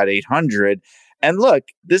 2,000. He got 800. And look,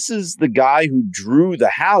 this is the guy who drew the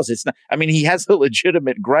house. It's not, I mean, he has a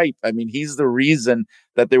legitimate gripe. I mean, he's the reason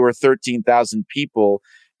that there were 13,000 people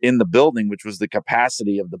in the building, which was the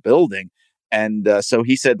capacity of the building. And so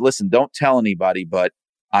he said, listen, don't tell anybody, but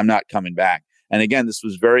I'm not coming back. And again, this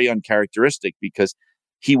was very uncharacteristic because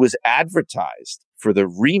he was advertised for the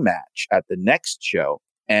rematch at the next show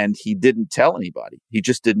and he didn't tell anybody. He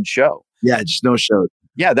just didn't show. Yeah, just no show.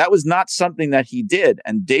 Yeah, that was not something that he did.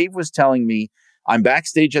 And Dave was telling me, I'm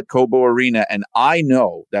backstage at Cobo Arena and I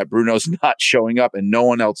know that Bruno's not showing up and no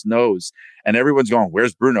one else knows. And everyone's going,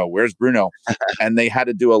 where's Bruno? Where's Bruno? And they had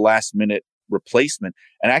to do a last minute replacement.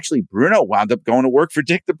 And actually, Bruno wound up going to work for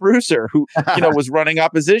Dick the Bruiser, who, was running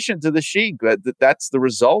opposition to the Sheik. That's the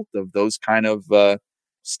result of those kind of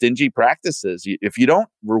stingy practices. If you don't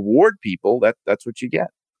reward people, that's what you get.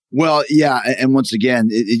 Well, yeah. And once again,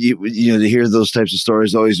 to hear those types of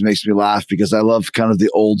stories always makes me laugh because I love kind of the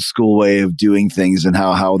old school way of doing things and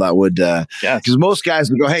how that would, because most guys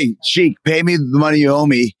would go, hey, Sheik, pay me the money you owe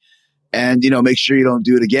me and, make sure you don't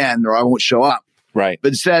do it again or I won't show up. Right. But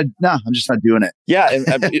instead, no, I'm just not doing it. Yeah.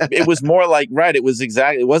 It was more like, right. It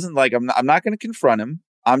wasn't like, I'm not going to confront him.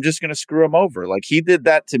 I'm just going to screw him over. Like he did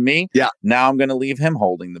that to me. Yeah. Now I'm going to leave him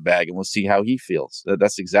holding the bag and we'll see how he feels.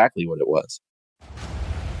 That's exactly what it was.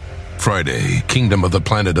 Friday, Kingdom of the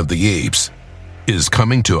Planet of the Apes is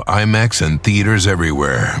coming to IMAX and theaters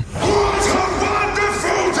everywhere. What a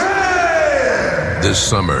wonderful day! This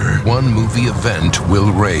summer, one movie event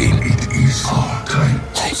will reign. It is our time.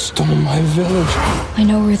 They stole my village. I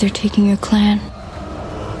know where they're taking your clan.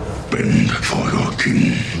 Bend for your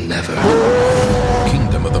king. Never.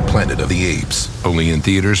 Kingdom of the Planet of the Apes. Only in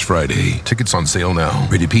theaters Friday. Tickets on sale now.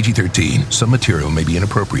 Rated PG-13. Some material may be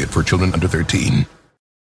inappropriate for children under 13.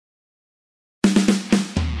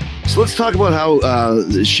 So let's talk about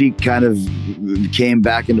how Sheik kind of came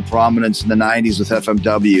back into prominence in the 90s with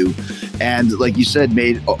FMW. And like you said,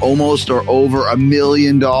 made almost or over $1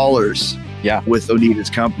 million with Onita's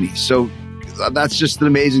company. So that's just an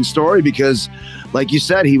amazing story because, like you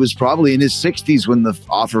said, he was probably in his 60s when the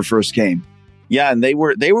offer first came. Yeah, and they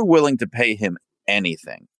were willing to pay him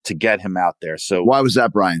anything to get him out there. So why was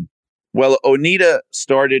that, Brian? Well, Onita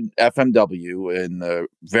started FMW in the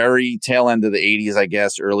very tail end of the 80s, I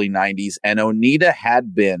guess, early 90s. And Onita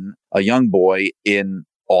had been a young boy in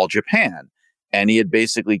All Japan. And he had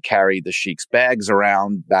basically carried the Sheik's bags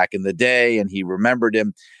around back in the day, and he remembered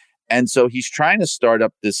him. And so he's trying to start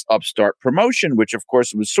up this upstart promotion, which, of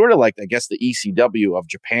course, was sort of like, I guess, the ECW of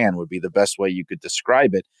Japan would be the best way you could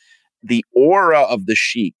describe it. The aura of the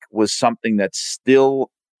Sheik was something that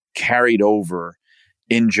still carried over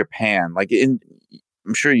in Japan.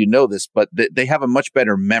 I'm sure you know this, but they have a much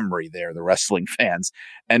better memory there, the wrestling fans.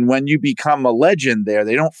 And when you become a legend there,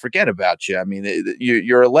 they don't forget about you. I mean,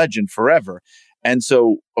 you're a legend forever. And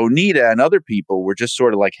so Onita and other people were just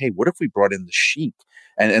sort of like, hey, what if we brought in the Sheik?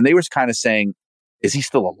 And they were kind of saying, is he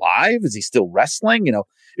still alive? Is he still wrestling? It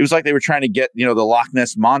was like they were trying to get, the Loch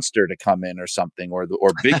Ness Monster to come in or something, or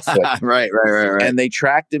Bigfoot. Right. And they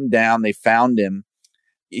tracked him down. They found him.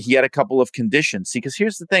 He had a couple of conditions. See, because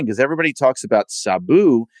here's the thing, because everybody talks about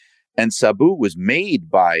Sabu, and Sabu was made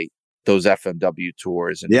by those FMW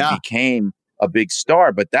tours and he became a big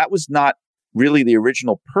star, but that was not really the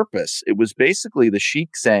original purpose. It was basically the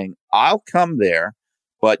Sheik saying, I'll come there,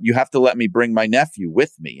 but you have to let me bring my nephew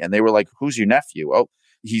with me. And they were like, who's your nephew? Oh,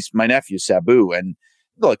 he's my nephew, Sabu. And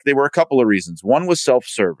look, there were a couple of reasons. One was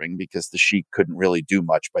self-serving because the Sheik couldn't really do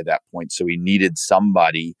much by that point. So he needed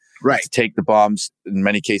somebody to take the bumps, in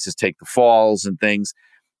many cases, take the falls and things.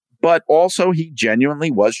 But also he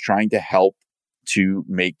genuinely was trying to help to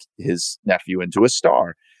make his nephew into a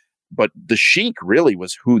star. But the Sheik really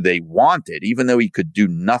was who they wanted, even though he could do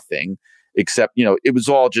nothing except, it was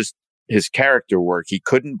all just his character work. He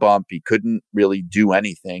couldn't bump. He couldn't really do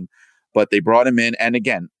anything, but they brought him in. And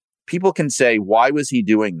again, people can say, why was he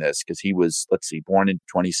doing this? Because he was, born in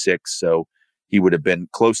 26. So he would have been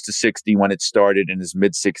close to 60 when it started, in his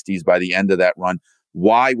mid 60s by the end of that run.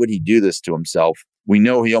 Why would he do this to himself? We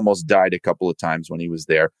know he almost died a couple of times when he was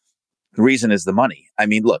there. The reason is the money. I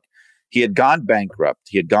mean, look, he had gone bankrupt.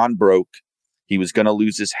 He had gone broke. He was going to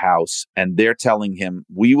lose his house. And they're telling him,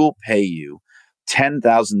 we will pay you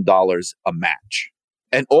 $10,000 a match.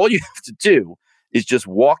 And all you have to do is just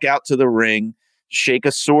walk out to the ring, shake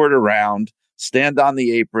a sword around, stand on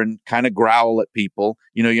the apron, kind of growl at people.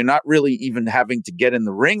 You're not really even having to get in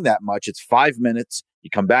the ring that much. It's 5 minutes. You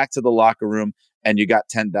come back to the locker room and you got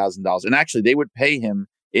 $10,000. And actually, they would pay him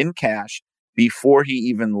in cash before he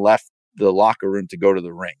even left the locker room to go to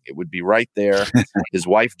the ring. It would be right there. His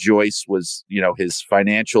wife, Joyce, was, his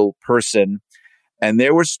financial person. And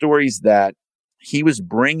there were stories that he was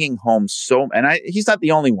bringing home he's not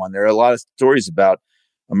the only one. There are a lot of stories about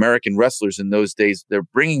American wrestlers in those days. They're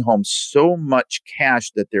bringing home so much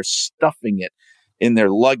cash that they're stuffing it in their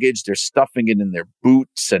luggage. They're stuffing it in their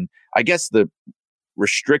boots. And I guess the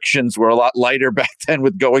restrictions were a lot lighter back then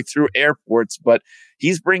with going through airports, but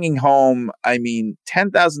he's bringing home,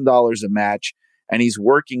 $10,000 a match, and he's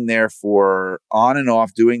working there for on and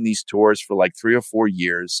off doing these tours for like 3 or 4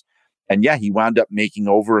 years. And yeah, he wound up making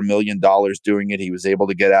over $1 million doing it. He was able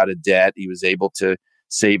to get out of debt. He was able to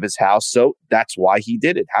save his house. So that's why he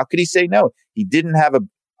did it. How could he say no? He didn't have an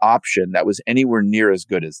option that was anywhere near as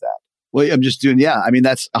good as that. Well, I'm just doing,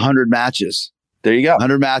 that's 100 matches. There you go.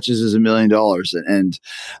 100 matches is $1 million.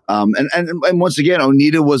 And once again,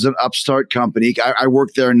 Onita was an upstart company. I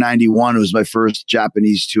worked there in 91. It was my first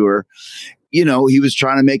Japanese tour. He was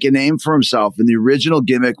trying to make a name for himself. And the original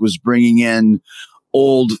gimmick was bringing in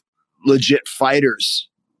old, legit fighters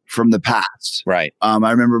from the past. Right. I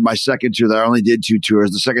remember my second tour that I only did 2 tours.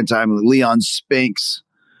 The second time, Leon Spinks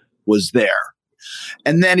was there.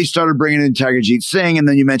 And then he started bringing in Tigerjeet Singh. And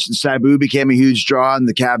then you mentioned Sabu became a huge draw. And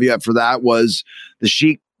the caveat for that was the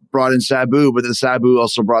Sheik brought in Sabu, but then Sabu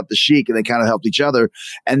also brought the Sheik, and they kind of helped each other.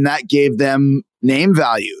 And that gave them name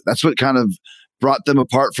value. That's what kind of brought them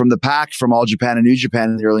apart from the pack from All Japan and New Japan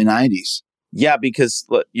in the early 90s. Yeah, because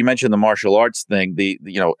look, you mentioned the martial arts thing. The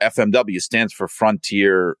FMW stands for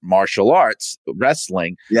Frontier Martial Arts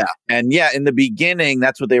Wrestling. Yeah. And yeah, in the beginning,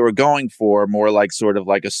 that's what they were going for, more like sort of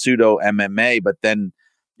like a pseudo MMA. But then,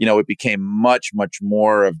 it became much, much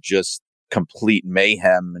more of just complete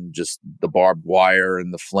mayhem and just the barbed wire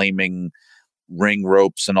and the flaming ring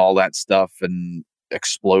ropes and all that stuff and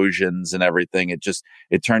explosions and everything.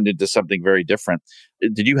 It turned into something very different.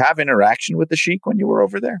 Did you have interaction with the Sheik when you were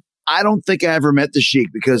over there? I don't think I ever met the Sheik,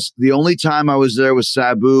 because the only time I was there with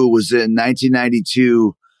Sabu was in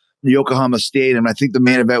 1992, Yokohama Stadium. I think the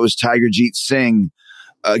main event was Tigerjeet Singh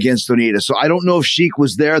against Onita. So I don't know if Sheik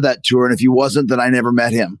was there that tour. And if he wasn't, then I never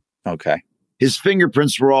met him. Okay. His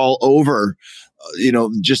fingerprints were all over,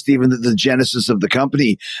 just even the genesis of the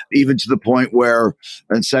company, even to the point where,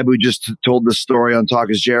 and Sabu just told this story on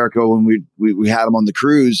Talk is Jericho when we had him on the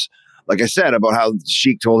cruise. Like I said, about how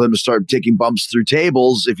Sheik told him to start taking bumps through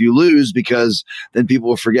tables if you lose, because then people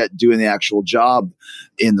will forget doing the actual job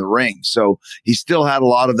in the ring. So he still had a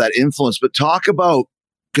lot of that influence. But talk about,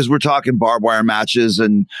 because we're talking barbed wire matches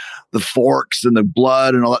and the forks and the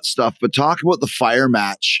blood and all that stuff, but talk about the fire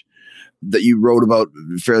match that you wrote about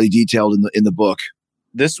fairly detailed in the book.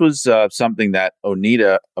 This was something that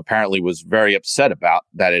Onita apparently was very upset about,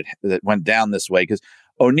 that it went down this way, because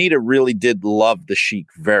Onita really did love the Sheik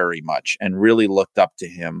very much and really looked up to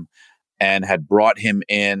him and had brought him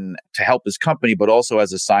in to help his company, but also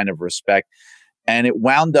as a sign of respect. And it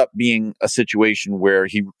wound up being a situation where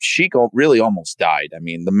Sheik really almost died. I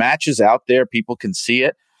mean, the match is out there. People can see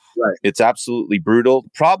it. Right. It's absolutely brutal.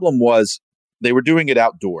 The problem was they were doing it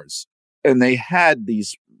outdoors, and they had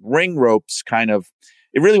these ring ropes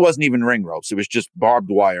it really wasn't even ring ropes. It was just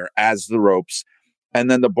barbed wire as the ropes. And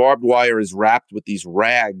then the barbed wire is wrapped with these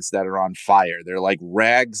rags that are on fire. They're like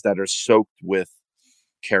rags that are soaked with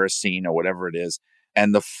kerosene or whatever it is.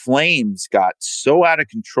 And the flames got so out of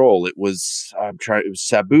control. It was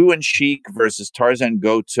Sabu and Sheik versus Tarzan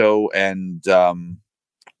Goto and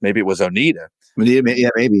maybe it was Onita. Yeah,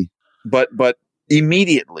 maybe. But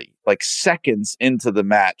immediately, like seconds into the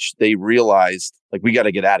match, they realized, like, we got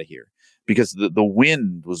to get out of here, because the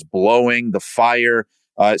wind was blowing, the fire.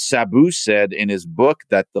 Sabu said in his book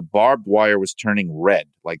that the barbed wire was turning red.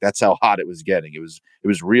 Like that's how hot it was getting. It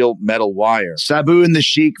was real metal wire. Sabu and the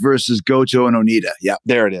Sheik versus Goto and Onita. Yeah.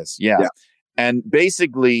 There it is. Yeah. And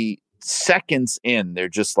basically seconds in, they're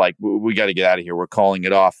just like, we got to get out of here. We're calling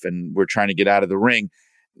it off and we're trying to get out of the ring.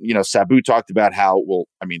 You know, Sabu talked about how,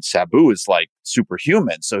 Sabu is like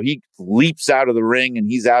superhuman. So he leaps out of the ring and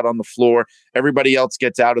he's out on the floor. Everybody else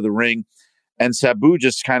gets out of the ring. And Sabu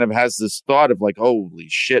just kind of has this thought of like, holy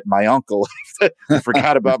shit, my uncle. I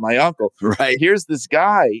forgot about my uncle. Right. Here's this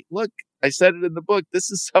guy. Look, I said it in the book.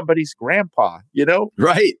 This is somebody's grandpa, you know?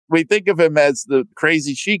 Right. We think of him as the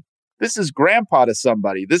crazy Sheik. This is grandpa to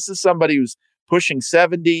somebody. This is somebody who's pushing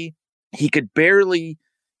 70. He could barely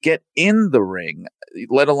get in the ring,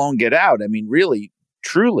 let alone get out. I mean, really,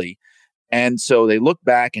 truly. And so they look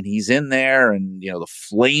back and he's in there and, the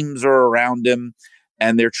flames are around him.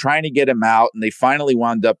 And they're trying to get him out, and they finally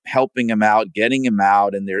wound up helping him out, getting him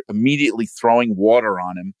out, and they're immediately throwing water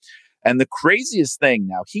on him. And the craziest thing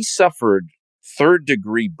now, he suffered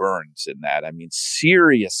 3rd-degree burns in that. I mean,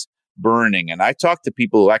 serious burning. And I talked to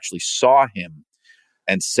people who actually saw him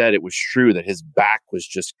and said it was true that his back was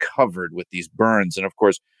just covered with these burns. And of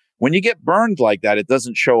course, when you get burned like that, it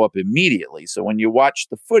doesn't show up immediately. So when you watch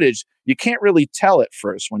the footage, you can't really tell at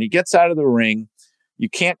first. When he gets out of the ring, you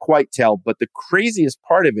can't quite tell, but the craziest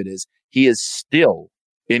part of it is he is still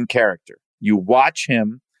in character. You watch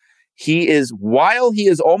him. While he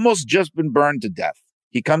has almost just been burned to death,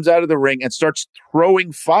 he comes out of the ring and starts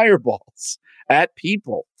throwing fireballs at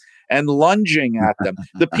people and lunging at them.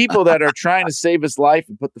 The people that are trying to save his life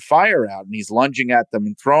and put the fire out, and he's lunging at them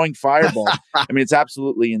and throwing fireballs. I mean, it's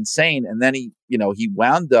absolutely insane. And then he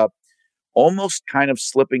wound up almost kind of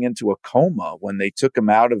slipping into a coma when they took him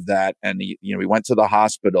out of that. And he went to the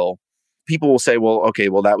hospital. People will say, well,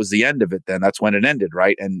 that was the end of it then. That's when it ended,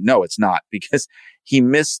 right? And no, it's not, because he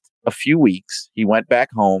missed a few weeks. He went back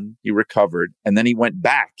home, he recovered, and then he went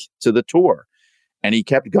back to the tour and he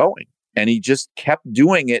kept going and he just kept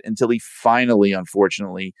doing it until he finally,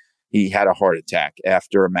 unfortunately, he had a heart attack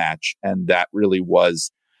after a match. And that really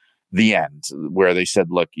was the end, where they said,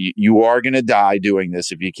 look, you are going to die doing this.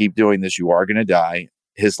 If you keep doing this, you are going to die.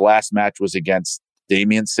 His last match was against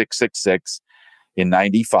Damien 666 in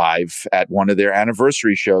 95 at one of their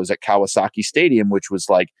anniversary shows at Kawasaki Stadium, which was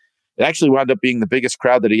like, it actually wound up being the biggest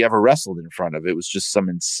crowd that he ever wrestled in front of. It was just some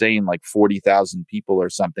insane, like 40,000 people or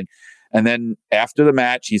something. And then after the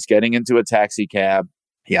match, he's getting into a taxi cab.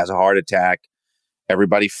 He has a heart attack.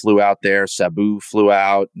 Everybody flew out there. Sabu flew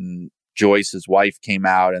out, and Joyce, his wife, came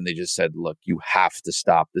out, and they just said, look, you have to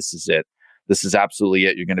stop. This is it. This is absolutely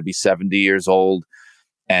it. You're going to be 70 years old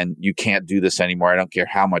and you can't do this anymore. I don't care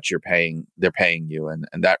how much they're paying you. And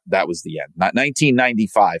that was the end. Not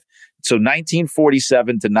 1995. So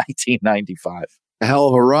 1947 to 1995. A hell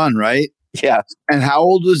of a run, right? Yeah. And how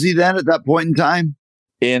old was he then at that point in time?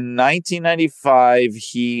 In 1995,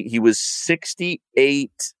 he was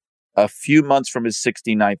 68, a few months from his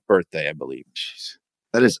 69th birthday, I believe. Jeez.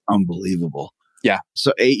 That is unbelievable. Yeah.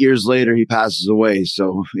 So 8 years later, he passes away.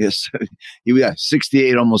 So yes, he was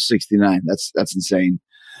 68, almost 69. That's insane.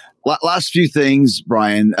 Last few things,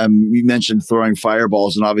 Brian. You mentioned throwing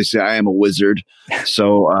fireballs, and obviously I am a wizard.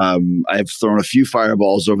 So I've thrown a few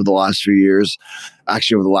fireballs over the last few years,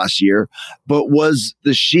 actually over the last year. But was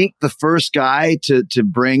the Sheik the first guy to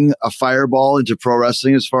bring a fireball into pro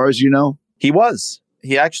wrestling, as far as you know? He was.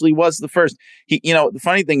 He actually was the first. The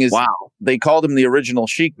funny thing is, They called him the original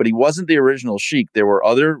Sheik, but he wasn't the original Sheik. There were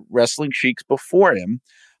other wrestling Sheiks before him,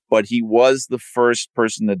 but he was the first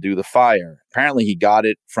person to do the fire. Apparently he got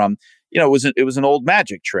it from, it was an old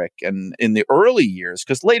magic trick. And in the early years,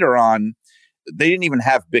 because later on, they didn't even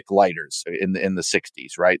have Bic lighters in the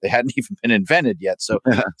 60s, right? They hadn't even been invented yet.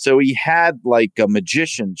 So he had like a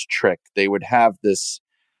magician's trick. They would have this,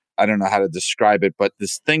 I don't know how to describe it, but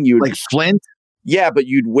this thing you would... Like flint? Yeah, but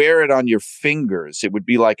you'd wear it on your fingers. It would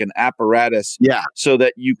be like an apparatus, so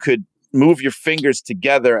that you could move your fingers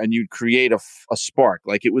together and you'd create a spark.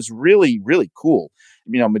 Like, it was really, really cool.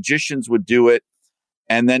 Magicians would do it,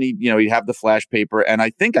 and then he'd have the flash paper. And I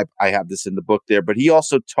think I have this in the book there, but he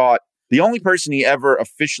also taught, the only person he ever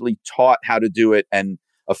officially taught how to do it and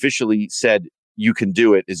officially said, you can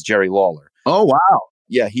do it, is Jerry Lawler. Oh, wow.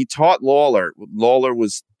 Yeah, he taught Lawler. Lawler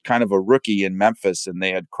was kind of a rookie in Memphis, and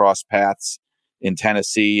they had crossed paths in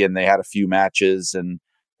Tennessee, and they had a few matches, and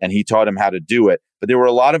he taught him how to do it. But there were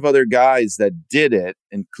a lot of other guys that did it,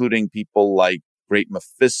 including people like Great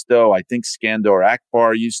Mephisto. I think Skandor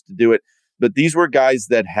Akbar used to do it. But these were guys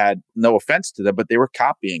that had, no offense to them, but they were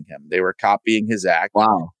copying him. They were copying his act.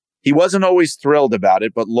 Wow. He wasn't always thrilled about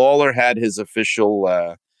it, but Lawler had his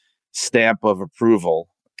official stamp of approval.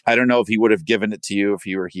 I don't know if he would have given it to you if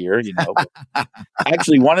you were here, But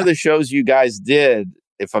actually, one of the shows you guys did,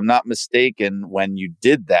 if I'm not mistaken, when you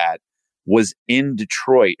did that was in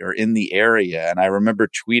Detroit or in the area. And I remember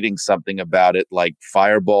tweeting something about it, like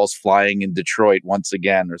fireballs flying in Detroit once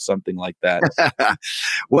again or something like that.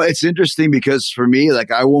 Well, it's interesting because for me,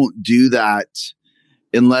 like, I won't do that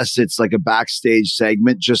unless it's like a backstage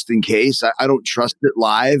segment, just in case. I don't trust it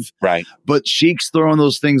live. Right. But Sheik's throwing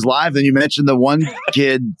those things live. Then you mentioned the one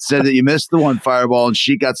kid said that you missed the one fireball, and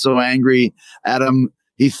Sheik got so angry at him.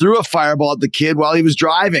 He threw a fireball at the kid while he was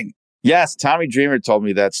driving. Yes, Tommy Dreamer told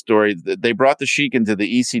me that story. They brought the Sheik into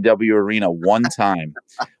the ECW arena one time,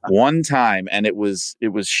 and it was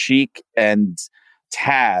Sheik and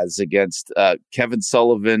Taz against Kevin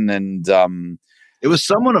Sullivan and it was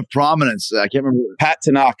someone of prominence. I can't remember. Pat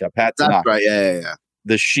Tanaka. That's right. Yeah.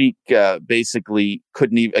 The Sheik basically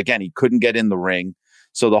he couldn't get in the ring.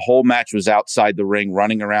 So the whole match was outside the ring,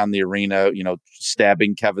 running around the arena,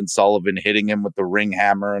 stabbing Kevin Sullivan, hitting him with the ring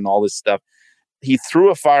hammer and all this stuff. He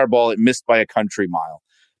threw a fireball. It missed by a country mile.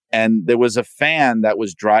 And there was a fan that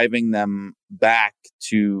was driving them back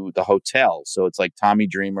to the hotel. So it's like Tommy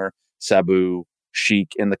Dreamer, Sabu,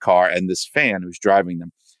 Sheik in the car, and this fan who's driving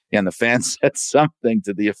them. And the fan said something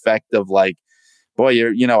to the effect of like, boy,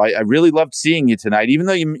 I really loved seeing you tonight, even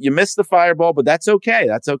though you missed the fireball, but that's okay.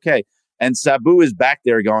 That's okay. And Sabu is back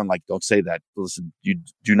there going like, don't say that. Listen, you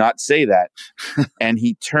do not say that. And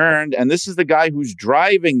he turned, and this is the guy who's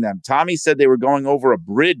driving them. Tommy said they were going over a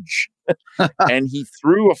bridge and he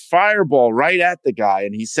threw a fireball right at the guy.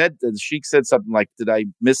 And the Sheik said something like, did I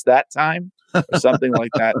miss that time? Or something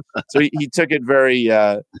like that. So he took it very,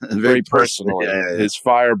 very personally, his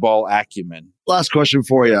fireball acumen. Last question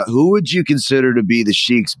for you. Who would you consider to be the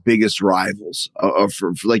Sheik's biggest rivals?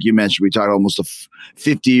 For like you mentioned, we talked almost a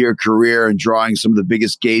 50-year career and drawing some of the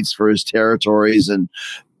biggest gates for his territories and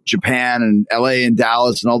Japan and LA and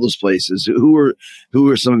Dallas and all those places. Who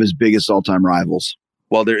are some of his biggest all-time rivals?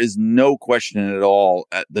 Well, there is no question at all.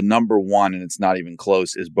 The number one, and it's not even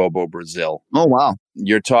close, is Bobo Brazil. Oh, wow.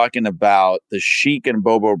 You're talking about the Sheik and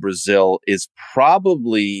Bobo Brazil is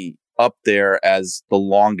probably up there as the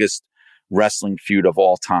longest wrestling feud of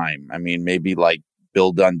all time. I mean, maybe like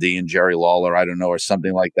Bill Dundee and Jerry Lawler, I don't know, or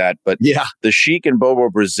something like that. But yeah, the Sheik and Bobo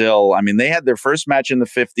Brazil, I mean, they had their first match in the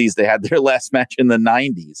 50s. They had their last match in the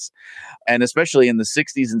 90s. And especially in the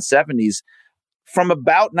 60s and 70s, from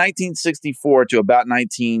about 1964 to about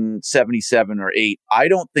 1977 or 8, I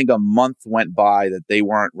don't think a month went by that they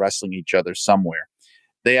weren't wrestling each other somewhere.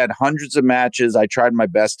 They had hundreds of matches. I tried my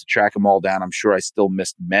best to track them all down. I'm sure I still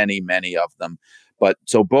missed many, many of them. But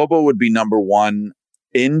so Bobo would be number one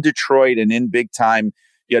in Detroit, and in big time.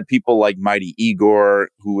 You had people like Mighty Igor,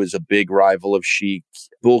 who was a big rival of Sheik.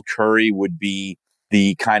 Bull Curry would be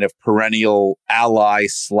the kind of perennial ally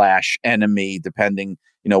 / enemy, depending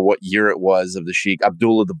what year it was, of the Sheik.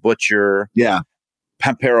 Abdullah the Butcher. Yeah.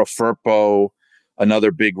 Pampero Firpo,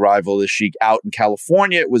 another big rival of the Sheik. Out in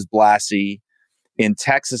California, it was Blassie. In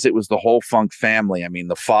Texas, it was the whole Funk family. I mean,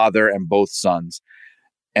 the father and both sons.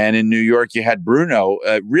 And in New York, you had Bruno.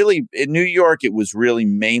 Really, in New York, it was really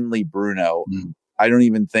mainly Bruno. I don't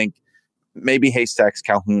even think, maybe Haystacks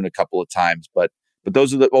Calhoun a couple of times, but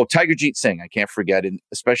those are Tiger Jeet Singh, I can't forget. And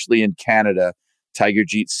especially in Canada, Tiger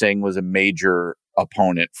Jeet Singh was a major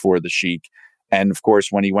opponent for the Sheik. And of course,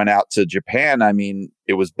 when he went out to Japan, I mean,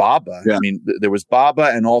 it was Baba. Yeah. I mean, there was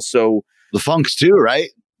Baba and also the Funks too, right?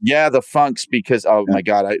 Yeah, the Funks, because, my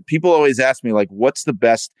God, people always ask me, like, what's the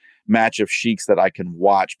best match of Sheiks that I can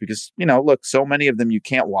watch? Because, look, so many of them you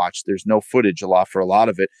can't watch. There's no footage for a lot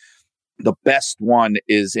of it. The best one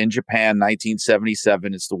is in Japan,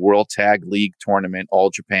 1977. It's the World Tag League Tournament, All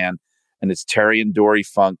Japan. And it's Terry and Dory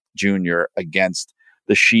Funk Jr. against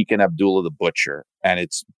the Sheik and Abdullah the Butcher. And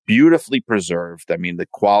it's beautifully preserved. I mean, the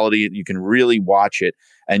quality, you can really watch it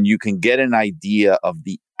and you can get an idea of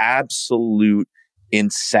the absolute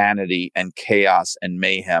insanity and chaos and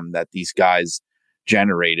mayhem that these guys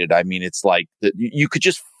generated. I mean, it's like you could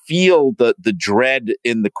just feel the dread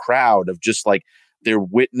in the crowd of just like they're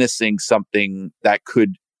witnessing something that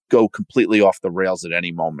could go completely off the rails at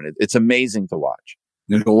any moment. It's amazing to watch.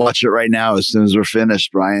 I'm going to go watch it right now as soon as we're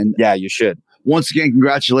finished, Brian. Yeah, you should. Once again,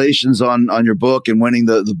 congratulations on your book and winning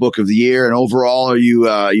the book of the year. And overall, are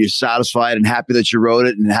you satisfied and happy that you wrote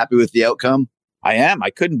it and happy with the outcome? I am.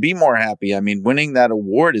 I couldn't be more happy. I mean, winning that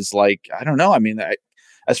award is like, I don't know. I mean,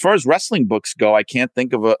 as far as wrestling books go, I can't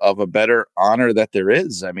think of a better honor that there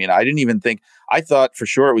is. I mean, I didn't even think, I thought for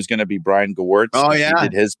sure it was going to be Brian Gewirtz. Oh, yeah. He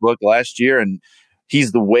did his book last year and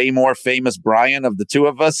he's the way more famous Brian of the two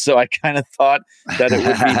of us. So I kind of thought that it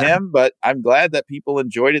would be him, but I'm glad that people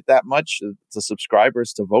enjoyed it that much, the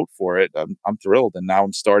subscribers to vote for it. I'm thrilled. And now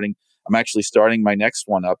I'm actually starting my next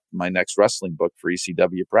one up, my next wrestling book for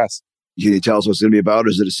ECW Press. Can you tell us what it's going to be about, or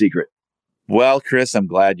is it a secret? Well, Chris, I'm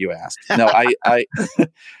glad you asked. No, I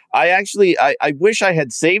actually wish I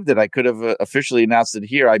had saved it. I could have officially announced it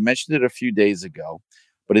here. I mentioned it a few days ago,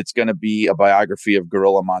 but it's going to be a biography of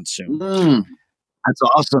Gorilla Monsoon. That's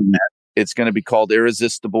awesome, man. It's going to be called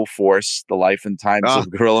Irresistible Force, The Life and Times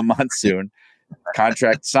of Gorilla Monsoon.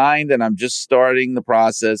 Contract signed, and I'm just starting the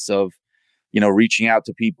process of, reaching out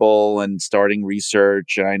to people and starting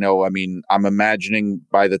research. And I'm imagining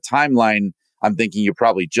by the timeline, I'm thinking you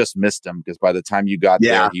probably just missed him, because by the time you got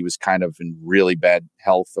there, he was kind of in really bad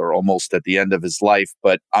health or almost at the end of his life.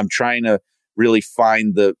 But I'm trying to really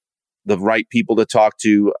find the right people to talk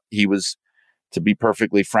to. He was, to be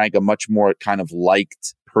perfectly frank, a much more kind of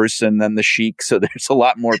liked person than the Sheik. So there's a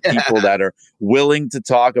lot more people that are willing to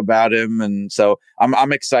talk about him. And so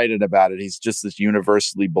I'm excited about it. He's just this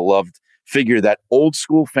universally beloved figure that old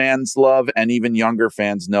school fans love and even younger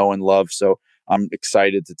fans know and love. So I'm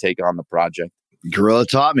excited to take on the project. Gorilla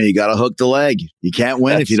taught me you got to hook the leg. You can't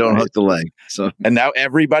win if you don't hook the leg. So, and now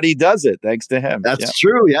everybody does it thanks to him. That's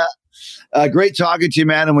true. Yeah. Great talking to you,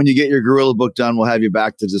 man. And when you get your Gorilla book done, we'll have you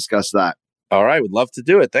back to discuss that. All right. Would love to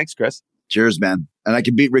do it. Thanks, Chris. Cheers, man. And I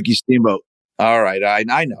can beat Ricky Steamboat. All right. I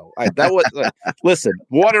know. That was listen,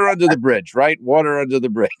 water under the bridge, right? Water under the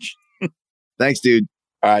bridge. Thanks, dude.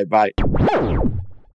 All right. Bye.